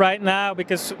is right now,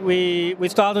 because we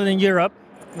started in Europe.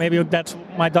 Maybe that's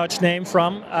my Dutch name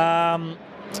from.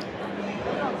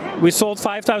 We sold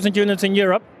 5,000 units in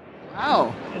Europe.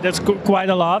 Wow. That's quite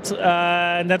a lot,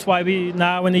 and that's why we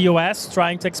now in the US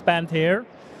trying to expand here.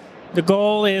 The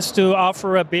goal is to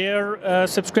offer a beer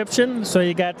subscription, so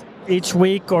you get each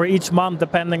week or each month,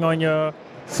 depending on your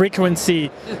frequency,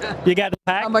 you get a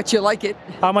pack. How much you like it.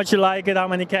 How much you like it, how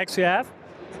many kegs you have.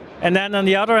 And then on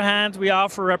the other hand, we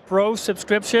offer a pro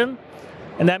subscription,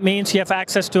 and that means you have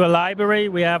access to a library.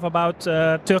 We have about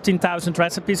 13,000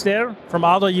 recipes there from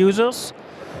other users.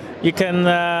 You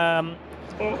can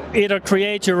either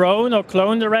create your own or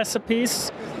clone the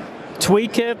recipes,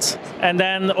 tweak it, and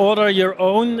then order your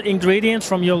own ingredients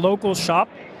from your local shop,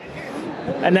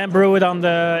 and then brew it on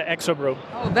the ExoBrew.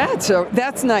 Oh,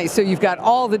 that's nice. So you've got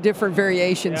all the different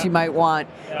variations you might want.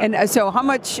 Yeah. And so how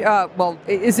much,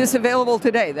 is this available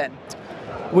today then?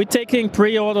 We're taking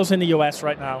pre-orders in the US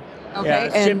right now. Okay.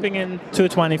 Yeah, shipping in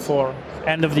 2/24,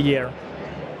 end of the year.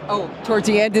 Oh, towards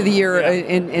the end of the year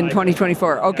in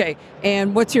 2024. Okay.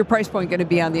 And what's your price point going to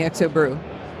be on the ExoBrew?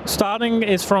 Starting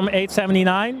is from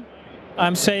 $8.79.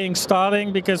 I'm saying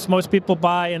starting because most people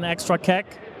buy an extra keg,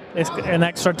 an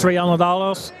extra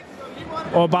 $300,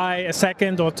 or buy a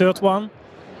second or third one.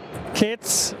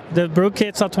 Kits, the brew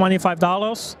kits are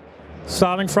 $25.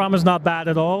 Starting from is not bad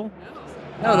at all.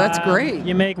 No, that's great.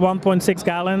 You make 1.6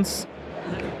 gallons.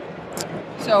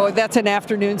 So that's an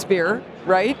afternoon's beer,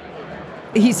 right?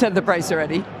 He said the price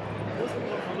already.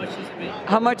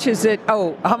 How much is it?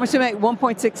 Oh, how much do you make?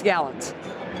 1.6 gallons.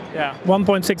 Yeah,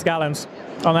 1.6 gallons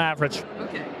on average.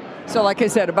 Okay. So like I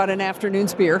said, about an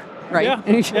afternoon's beer, right?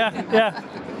 Yeah.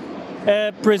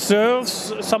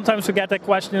 Preserves, sometimes we get that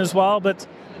question as well, but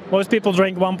most people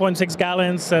drink 1.6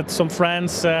 gallons at some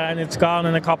friends and it's gone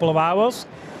in a couple of hours.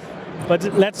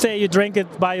 But let's say you drink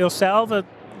it by yourself,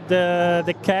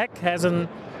 the keg has a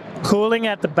cooling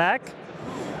at the back,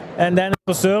 and then it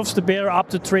preserves the beer up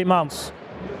to 3 months.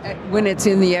 When it's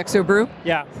in the ExoBrew?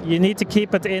 Yeah, you need to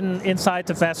keep it inside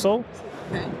the vessel.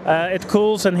 Okay. It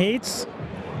cools and heats,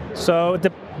 so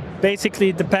it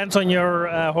basically depends on your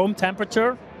home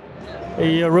temperature,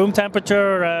 your room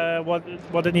temperature,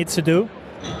 what it needs to do.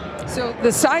 So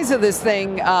the size of this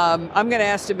thing, I'm going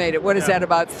to estimate it. What is that,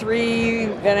 about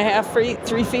 3.5 feet,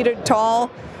 3 feet tall,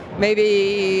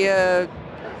 maybe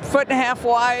 1.5 foot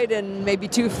wide, and maybe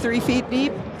 2-3 feet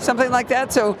deep, something like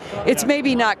that. So it's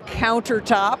maybe not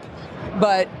countertop,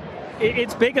 but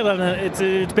It's bigger than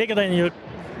it's bigger than your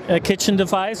kitchen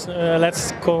device.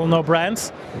 Let's call no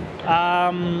brands.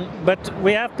 But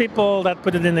we have people that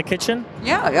put it in the kitchen.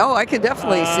 Yeah. Oh, I can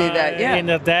definitely see that. Yeah. In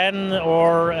a den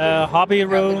or a hobby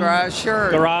room. Garage.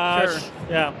 Sure. Garage. Sure.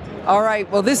 Yeah. All right.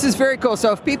 Well, this is very cool.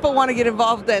 So if people want to get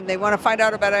involved and they want to find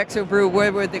out about Exobrew,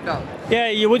 where would they go? Yeah,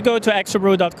 you would go to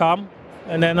exobrew.com,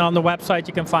 and then on the website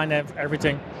you can find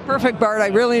everything. Perfect, Bart. I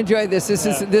really enjoyed this.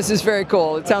 This is very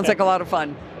cool. It sounds like a lot of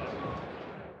fun.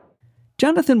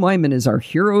 Jonathan Wyman is our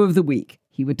hero of the week.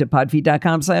 He went to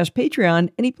podfeed.com/Patreon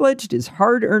and he pledged his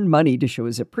hard-earned money to show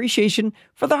his appreciation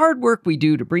for the hard work we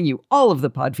do to bring you all of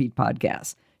the Podfeed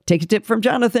podcasts. Take a tip from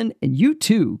Jonathan and you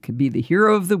too can be the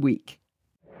hero of the week.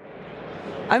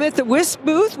 I'm at the Wisp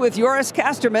booth with Joris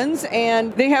Castermans,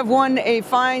 and they have won a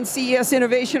fine CES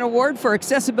Innovation Award for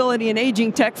accessibility and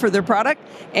aging tech for their product,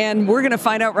 and we're going to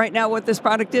find out right now what this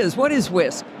product is. What is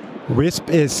Wisp? Wisp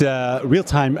is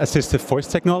real-time assistive voice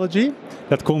technology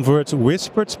that converts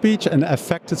whispered speech and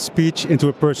affected speech into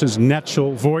a person's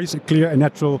natural voice, a clear and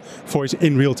natural voice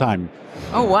in real time.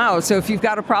 Oh, wow. So if you've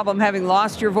got a problem having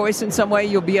lost your voice in some way,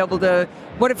 you'll be able to...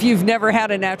 What if you've never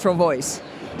had a natural voice?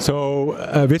 So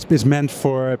Wisp is meant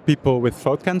for people with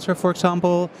throat cancer, for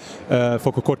example,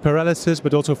 vocal cord paralysis,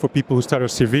 but also for people who stutter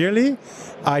severely.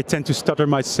 I tend to stutter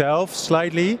myself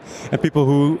slightly, and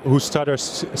people who stutter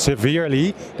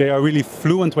severely, they are really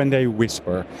fluent when they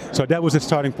whisper. So that was the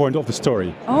starting point of the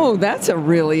story. Oh, that's a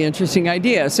really interesting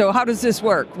idea. So how does this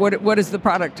work? What is the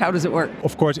product? How does it work?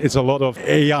 Of course, it's a lot of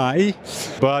AI,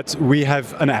 but we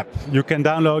have an app. You can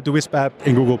download the Wisp app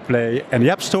in Google Play and the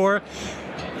App Store.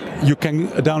 You can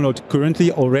download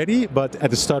currently already, but at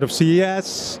the start of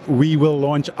CES, we will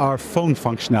launch our phone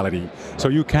functionality. So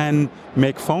you can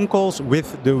make phone calls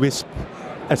with the Wisp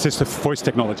assistive voice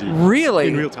technology. Really?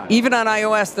 In real time. Even on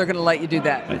iOS, they're going to let you do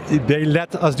that? They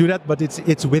let us do that, but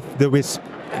it's with the Wisp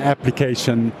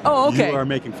application. Oh, okay. You are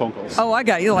making phone calls. Oh, I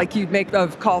got you. Like you'd make a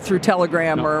call through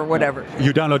Telegram or whatever.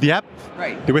 You download the app,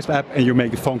 right? The Wisp app, and you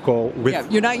make the phone call with... Yeah,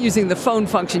 you're not using the phone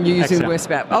function, you're using the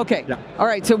Wisp app. Okay. Yeah. All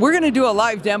right, so we're going to do a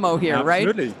live demo here,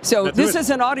 Absolutely. Right? So this is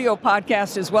an audio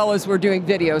podcast as well as we're doing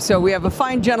video. So we have a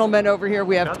fine gentleman over here.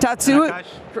 We have Tatsu.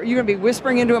 You're going to be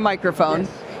whispering into a microphone. Yes.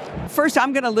 First,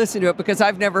 I'm going to listen to it because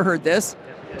I've never heard this.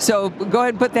 So go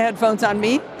ahead and put the headphones on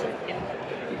me.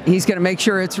 He's going to make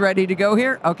sure it's ready to go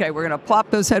here. Okay, we're going to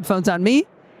plop those headphones on me,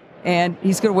 and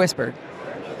he's going to whisper.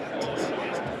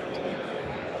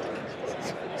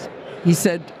 He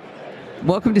said,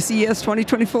 "Welcome to CES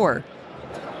 2024.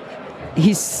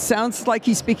 He sounds like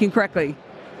he's speaking correctly.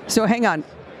 So hang on.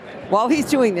 While he's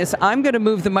doing this, I'm going to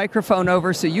move the microphone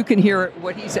over so you can hear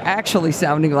what he's actually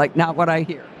sounding like, not what I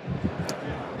hear.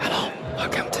 Hello,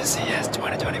 welcome to CES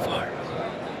 2024.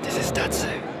 This is Tatsu.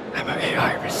 I'm an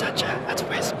AI researcher at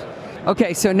Wisp.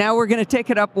 Okay, so now we're going to take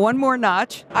it up one more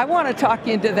notch. I want to talk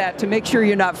into that to make sure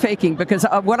you're not faking, because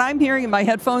what I'm hearing in my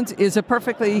headphones is a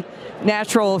perfectly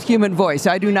natural human voice.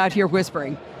 I do not hear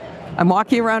whispering. I'm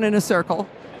walking around in a circle.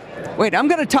 Wait, I'm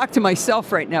going to talk to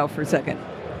myself right now for a second.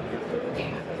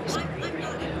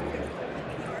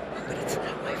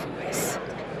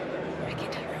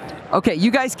 Okay,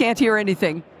 you guys can't hear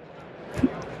anything.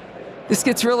 This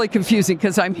gets really confusing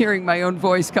because I'm hearing my own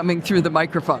voice coming through the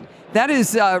microphone. That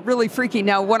is really freaky.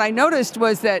 Now, what I noticed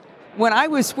was that when I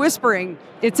was whispering,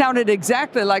 it sounded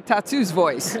exactly like Tatsu's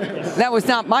voice. That was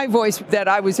not my voice that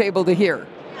I was able to hear.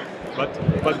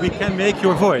 But we can make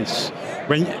your voice.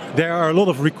 When there are a lot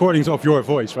of recordings of your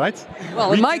voice, right?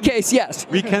 Well, in my case, yes.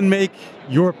 We can make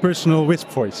your personal Wisp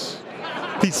voice.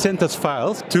 Please send us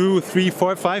files, 2, 3,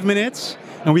 4, 5 minutes,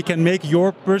 and we can make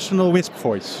your personal Wisp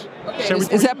voice. Okay.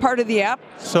 Is that part of the app?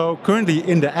 So currently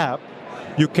in the app,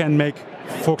 you can make,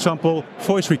 for example,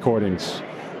 voice recordings.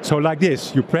 So like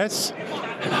this, you press,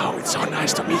 "Hello, it's so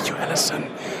nice to meet you, Alison.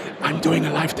 I'm doing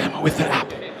a live demo with the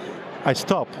app." I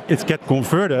stop, it gets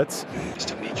converted. Nice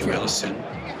to meet you, Alison.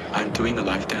 I'm doing a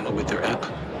live demo with their app.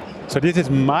 So this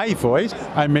is my voice.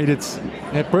 I made it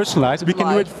personalized. We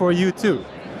can do it for you too.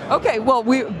 Okay, well,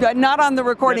 we're not on the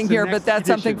recording here, but that's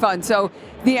something fun. So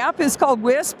the app is called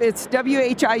Wisp. It's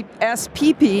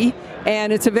WHISPP,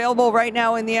 and it's available right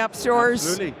now in the app stores,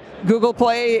 Absolutely. Google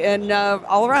Play, and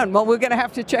all around. Well, we're going to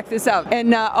have to check this out.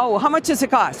 And how much does it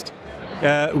cost?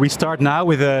 We start now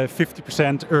with a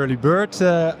 50% early bird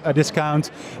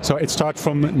discount. So it starts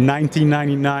from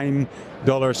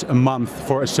 $19.99 a month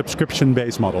for a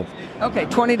subscription-based model. Okay,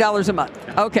 $20 a month.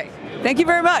 Okay, thank you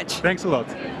very much. Thanks a lot.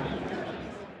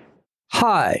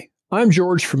 Hi, I'm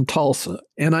George from Tulsa,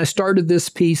 and I started this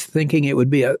piece thinking it would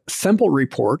be a simple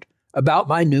report about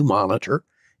my new monitor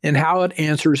and how it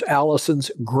answers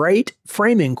Allison's great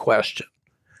framing question.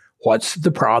 What's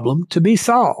the problem to be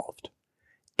solved?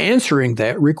 Answering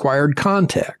that required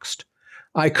context.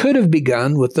 I could have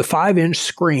begun with the 5-inch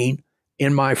screen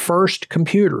in my first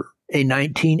computer, a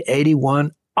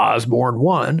 1981 Osborne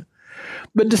 1,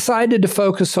 but decided to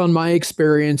focus on my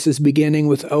experiences beginning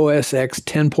with OS X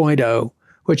 10.0,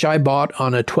 which I bought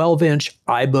on a 12-inch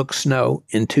iBook Snow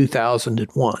in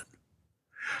 2001.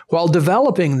 While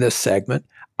developing this segment,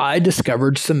 I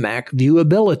discovered some Mac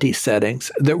viewability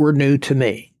settings that were new to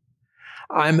me.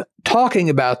 I'm talking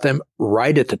about them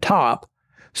right at the top,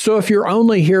 so if you're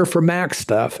only here for Mac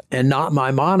stuff and not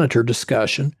my monitor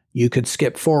discussion, you could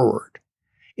skip forward.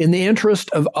 In the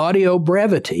interest of audio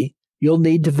brevity, you'll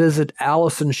need to visit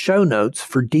Allison's show notes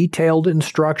for detailed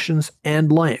instructions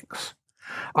and links.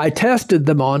 I tested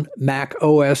them on Mac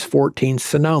OS 14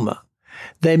 Sonoma.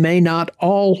 They may not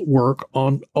all work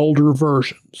on older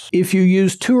versions. If you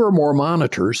use 2 or more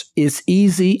monitors, it's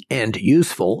easy and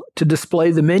useful to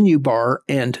display the menu bar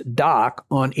and dock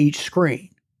on each screen.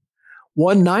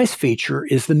 One nice feature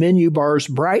is the menu bar's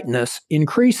brightness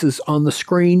increases on the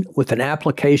screen with an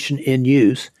application in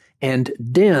use and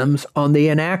dims on the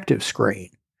inactive screen,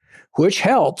 which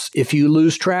helps if you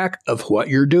lose track of what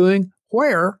you're doing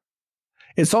where.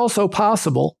 It's also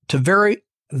possible to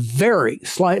very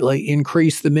slightly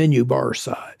increase the menu bar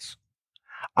size.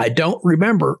 I don't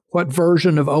remember what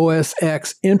version of OS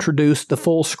X introduced the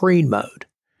full screen mode,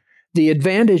 the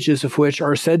advantages of which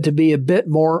are said to be a bit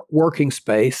more working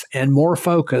space and more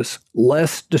focus,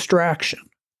 less distraction.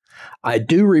 I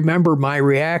do remember my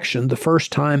reaction the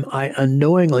first time I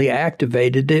unknowingly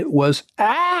activated it was,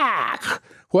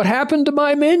 what happened to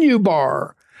my menu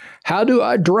bar? How do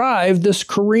I drive this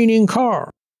careening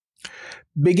car?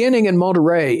 Beginning in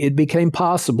Monterey, it became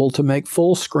possible to make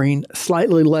full screen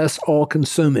slightly less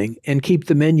all-consuming and keep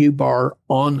the menu bar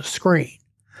on screen.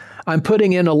 I'm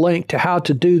putting in a link to how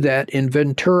to do that in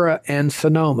Ventura and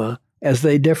Sonoma, as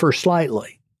they differ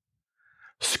slightly.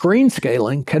 Screen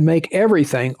scaling can make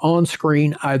everything on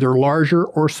screen either larger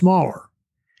or smaller.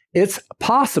 It's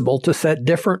possible to set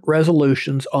different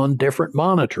resolutions on different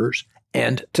monitors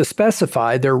and to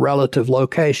specify their relative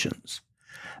locations.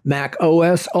 Mac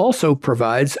OS also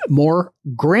provides more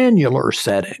granular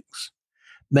settings.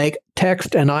 Make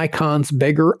text and icons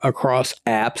bigger across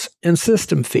apps and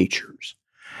system features.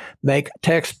 Make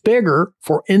text bigger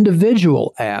for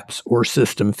individual apps or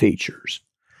system features.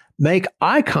 Make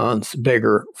icons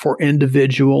bigger for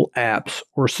individual apps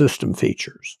or system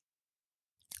features.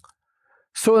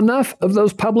 So enough of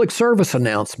those public service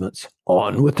announcements.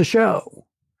 On with the show.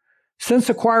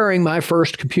 Since acquiring my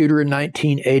first computer in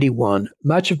 1981,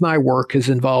 much of my work has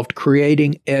involved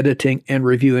creating, editing, and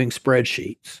reviewing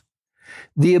spreadsheets.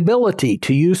 The ability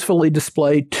to usefully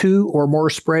display 2 or more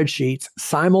spreadsheets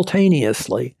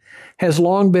simultaneously has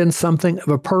long been something of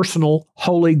a personal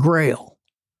holy grail.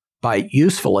 By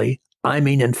usefully, I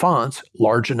mean in fonts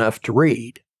large enough to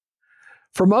read.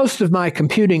 For most of my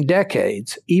computing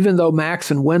decades, even though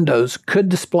Macs and Windows could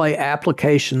display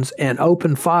applications and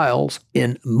open files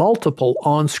in multiple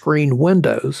on-screen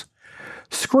windows,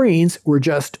 screens were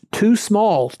just too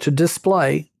small to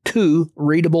display 2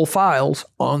 readable files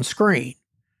on screen.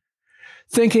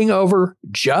 Thinking over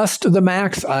just the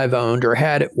Macs I've owned or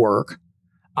had at work,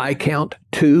 I count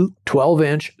 2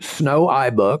 12-inch Snow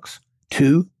iBooks,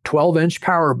 2 12-inch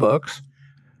PowerBooks,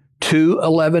 2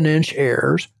 11-inch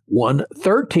Airs, 1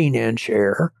 13-inch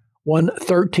Air, 1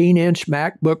 13-inch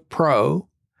MacBook Pro,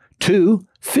 2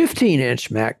 15-inch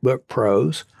MacBook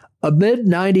Pros, a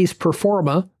mid-90s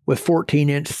Performa with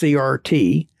 14-inch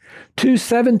CRT, 2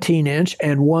 17-inch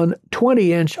and 1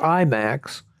 20-inch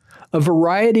iMacs, a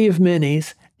variety of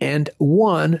minis, and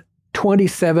 1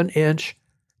 27-inch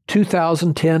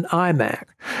 2010 iMac.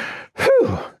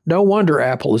 Whew, no wonder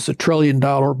Apple is a $1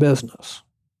 trillion business.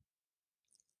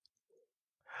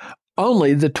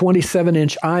 Only the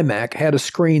 27-inch iMac had a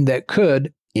screen that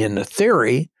could, in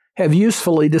theory, have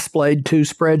usefully displayed 2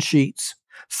 spreadsheets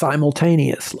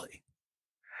simultaneously.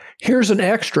 Here's an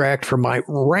extract from my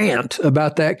rant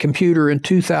about that computer in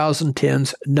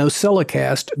 2010's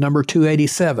NosillaCast number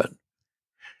 287.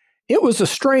 It was a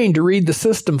strain to read the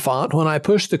system font when I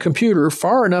pushed the computer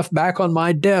far enough back on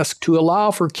my desk to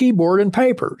allow for keyboard and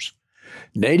papers.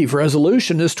 Native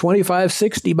resolution is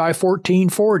 2560 by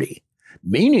 1440.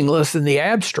 Meaningless in the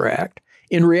abstract.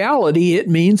 In reality, it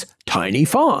means tiny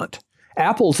font.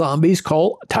 Apple zombies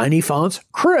call tiny fonts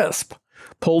crisp.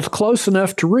 Pulled close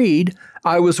enough to read,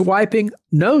 I was wiping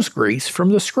nose grease from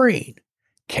the screen.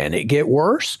 Can it get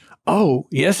worse? Oh,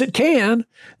 yes it can.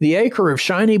 The acre of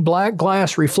shiny black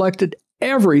glass reflected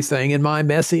everything in my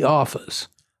messy office.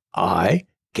 I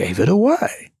gave it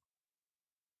away.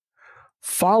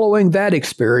 Following that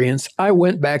experience, I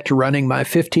went back to running my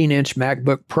 15-inch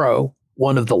MacBook Pro,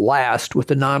 one of the last with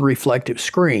a non-reflective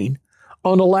screen,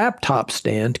 on a laptop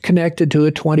stand connected to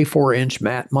a 24-inch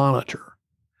matte monitor.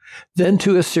 Then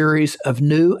to a series of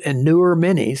new and newer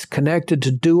minis connected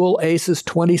to dual Asus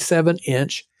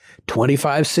 27-inch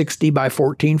 2560 by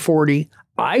 1440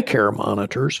 eye care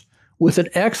monitors with an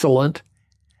excellent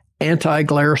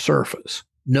anti-glare surface.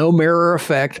 No mirror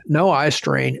effect, no eye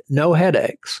strain, no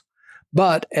headaches.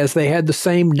 But as they had the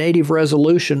same native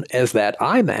resolution as that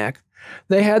iMac,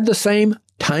 they had the same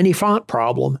tiny font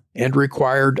problem and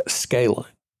required scaling.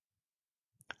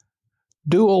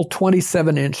 Dual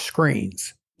 27-inch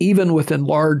screens, even within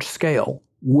large scale,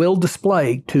 will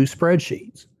display two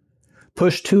spreadsheets.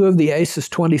 Push two of the Asus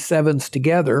 27s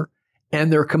together, and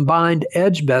their combined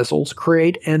edge bezels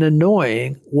create an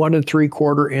annoying 1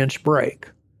 3/4 inch break.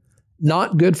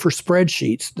 Not good for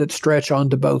spreadsheets that stretch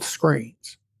onto both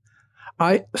screens.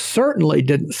 I certainly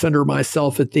didn't center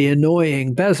myself at the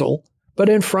annoying bezel, but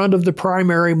in front of the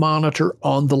primary monitor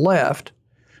on the left,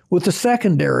 with the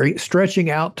secondary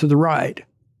stretching out to the right,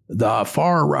 the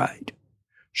far right.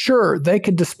 Sure, they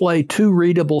could display two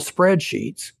readable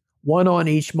spreadsheets, one on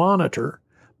each monitor,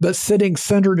 but sitting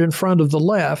centered in front of the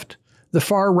left, the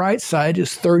far right side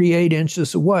is 38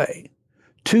 inches away,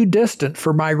 too distant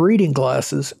for my reading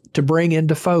glasses to bring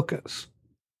into focus.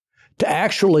 To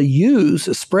actually use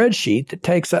a spreadsheet that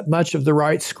takes up much of the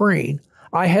right screen,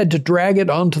 I had to drag it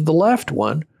onto the left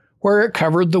one where it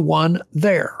covered the one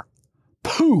there.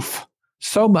 Poof!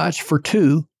 So much for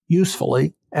two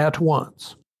usefully at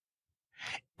once.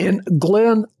 In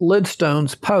Glenn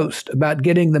Lidstone's post about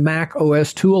getting the Mac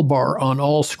OS toolbar on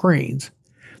all screens,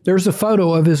 there's a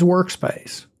photo of his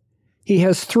workspace. He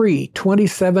has three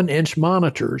 27-inch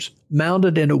monitors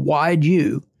mounted in a wide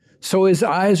U, so his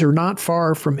eyes are not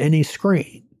far from any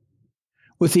screen.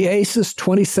 With the Asus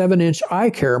 27-inch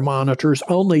eye care monitors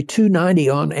only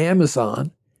 $290 on Amazon,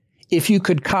 if you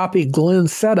could copy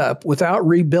Glenn's setup without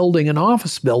rebuilding an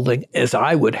office building, as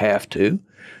I would have to,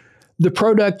 the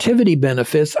productivity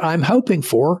benefits I'm hoping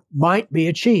for might be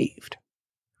achieved.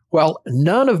 Well,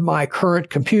 none of my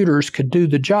current computers could do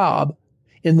the job.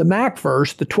 In the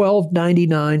Macverse, the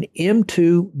 $1299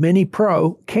 M2 Mini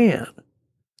Pro can.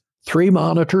 3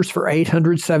 monitors for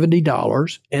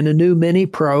 $870 and a new Mini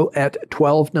Pro at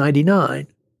 $1299.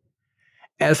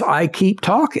 As I keep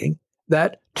talking,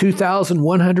 that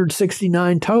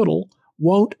 $2,169 total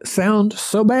won't sound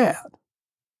so bad.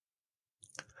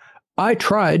 I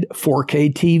tried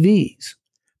 4K TVs.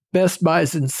 Best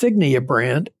Buy's Insignia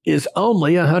brand is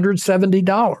only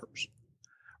 $170.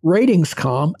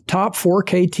 RatingsCom top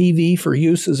 4K TV for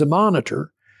use as a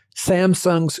monitor,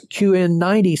 Samsung's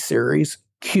QN90 series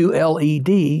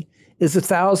QLED is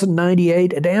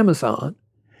 $1,098 at Amazon,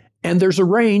 and there's a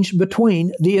range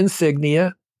between the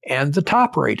Insignia and the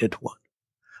top-rated one.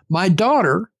 My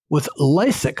daughter, with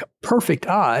LASIK perfect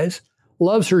eyes,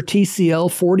 loves her TCL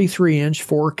 43-inch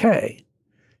 4K.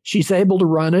 She's able to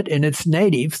run it in its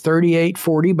native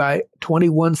 3840 by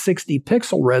 2160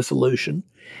 pixel resolution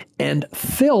and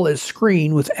fill its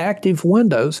screen with active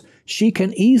windows she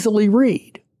can easily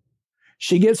read.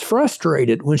 She gets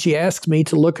frustrated when she asks me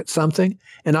to look at something,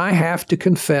 and I have to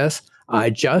confess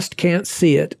I just can't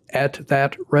see it at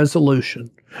that resolution.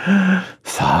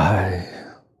 Sigh.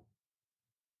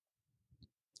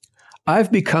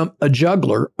 I've become a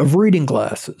juggler of reading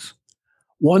glasses.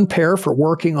 1 pair for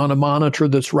working on a monitor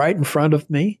that's right in front of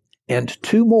me, and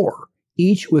 2 more,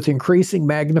 each with increasing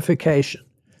magnification,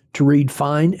 to read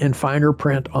fine and finer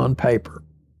print on paper.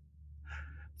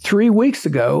 3 weeks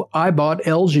ago, I bought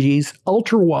LG's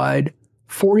ultra-wide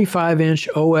 45-inch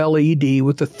OLED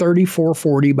with a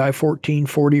 3440 by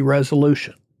 1440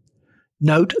 resolution.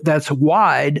 Note that's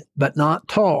wide but not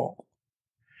tall.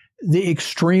 The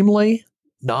extremely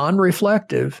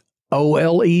non-reflective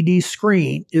OLED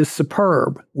screen is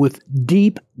superb with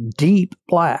deep, deep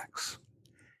blacks.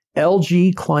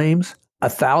 LG claims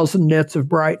 1,000 nits of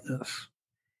brightness.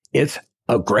 It's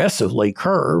aggressively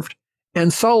curved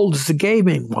and sold as a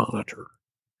gaming monitor.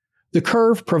 The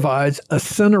curve provides a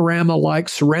Cinerama-like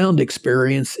surround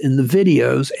experience in the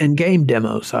videos and game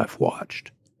demos I've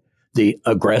watched. The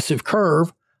aggressive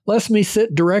curve lets me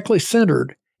sit directly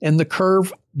centered, and the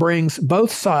curve brings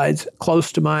both sides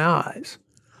close to my eyes.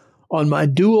 On my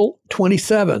dual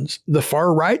 27s, the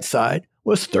far right side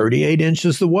was 38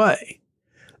 inches away.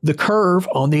 The curve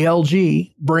on the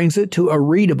LG brings it to a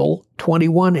readable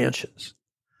 21 inches.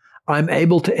 I'm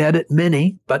able to edit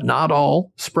many, but not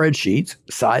all, spreadsheets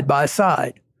side by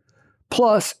side.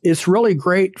 Plus, it's really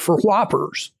great for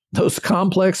whoppers, those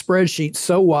complex spreadsheets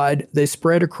so wide they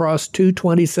spread across two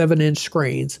 27-inch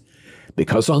screens,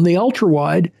 because on the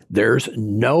ultra-wide, there's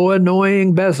no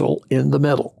annoying bezel in the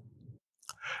middle.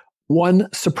 One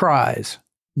surprise,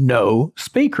 no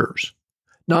speakers.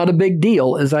 Not a big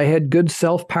deal, as I had good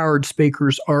self-powered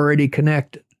speakers already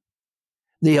connected.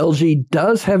 The LG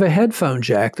does have a headphone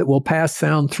jack that will pass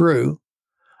sound through,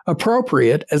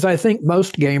 appropriate as I think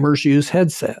most gamers use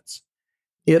headsets.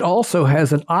 It also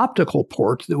has an optical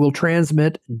port that will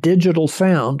transmit digital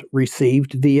sound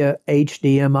received via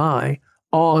HDMI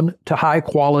on to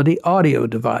high-quality audio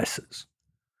devices.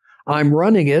 I'm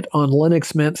running it on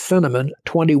Linux Mint Cinnamon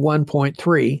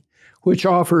 21.3, which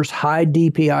offers high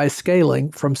DPI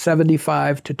scaling from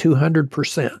 75 to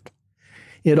 200%.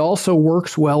 It also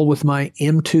works well with my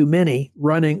M2 Mini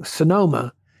running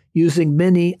Sonoma, using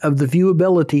many of the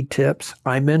viewability tips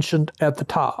I mentioned at the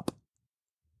top.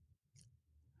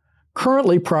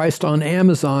 Currently priced on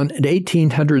Amazon at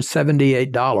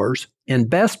 $1,878 and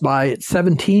Best Buy at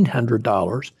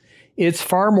 $1,700, it's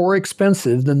far more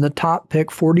expensive than the top pick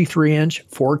 43-inch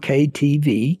 4K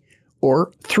TV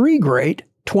or 3 great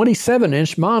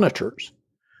 27-inch monitors,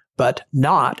 but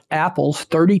not Apple's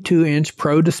 32-inch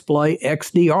Pro Display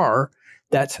XDR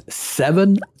that's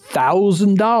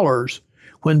 $7,000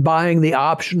 when buying the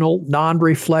optional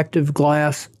non-reflective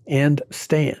glass and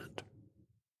stand.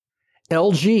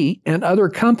 LG and other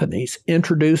companies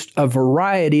introduced a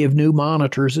variety of new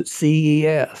monitors at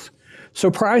CES, so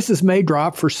prices may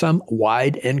drop for some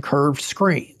wide and curved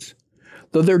screens,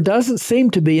 though there doesn't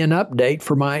seem to be an update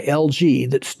for my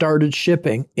LG that started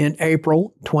shipping in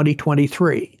April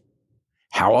 2023.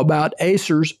 How about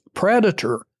Acer's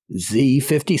Predator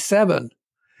Z57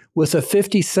 with a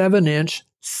 57-inch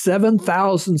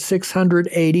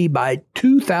 7,680 by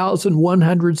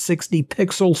 2,160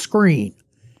 pixel screen?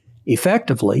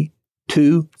 Effectively,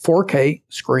 2 4K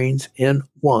screens in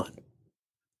one.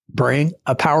 Bring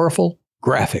a powerful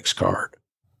graphics card.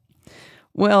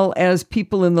 Well, as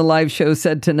people in the live show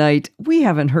said tonight, we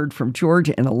haven't heard from George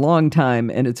in a long time,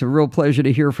 and it's a real pleasure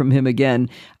to hear from him again.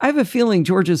 I have a feeling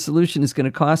George's solution is going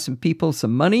to cost some people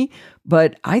some money,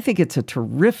 but I think it's a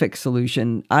terrific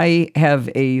solution. I have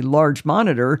a large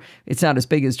monitor. It's not as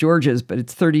big as George's, but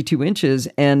it's 32 inches,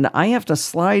 and I have to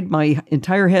slide my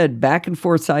entire head back and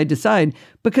forth side to side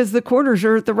because the corners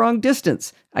are at the wrong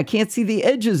distance. I can't see the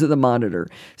edges of the monitor.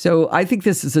 So I think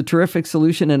this is a terrific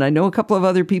solution, and I know a couple of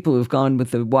other people who've gone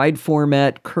with the wide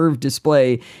format curved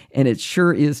display, and it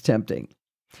sure is tempting.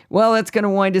 Well, that's going to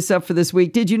wind us up for this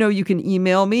week. Did you know you can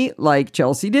email me like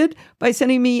Chelsea did by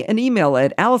sending me an email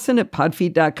at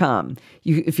allison@podfeet.com.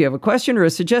 If you have a question or a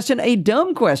suggestion, a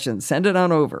dumb question, send it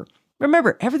on over.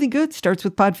 Remember, everything good starts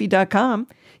with podfeet.com.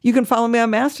 You can follow me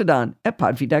on Mastodon at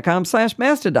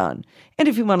podfeet.com/Mastodon. And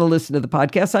if you want to listen to the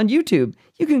podcast on YouTube,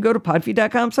 you can go to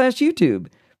podfeet.com/YouTube.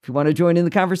 If you want to join in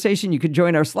the conversation, you can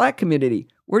join our Slack community.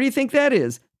 Where do you think that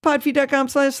is?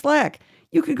 podfeet.com/Slack.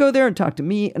 You can go there and talk to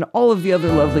me and all of the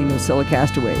other lovely Nosilla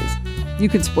castaways. You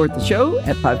can support the show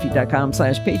at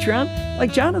podfeet.com/Patreon,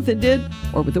 like Jonathan did,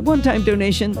 or with a one-time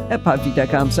donation at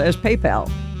podfeet.com/PayPal.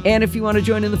 And if you want to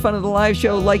join in the fun of the live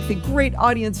show like the great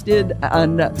audience did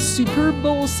on Super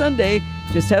Bowl Sunday,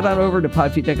 just head on over to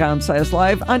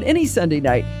podfeet.com/live on any Sunday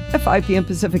night at 5 p.m.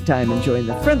 Pacific time and join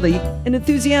the friendly and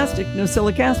enthusiastic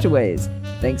Nosilla castaways.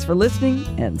 Thanks for listening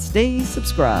and stay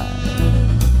subscribed.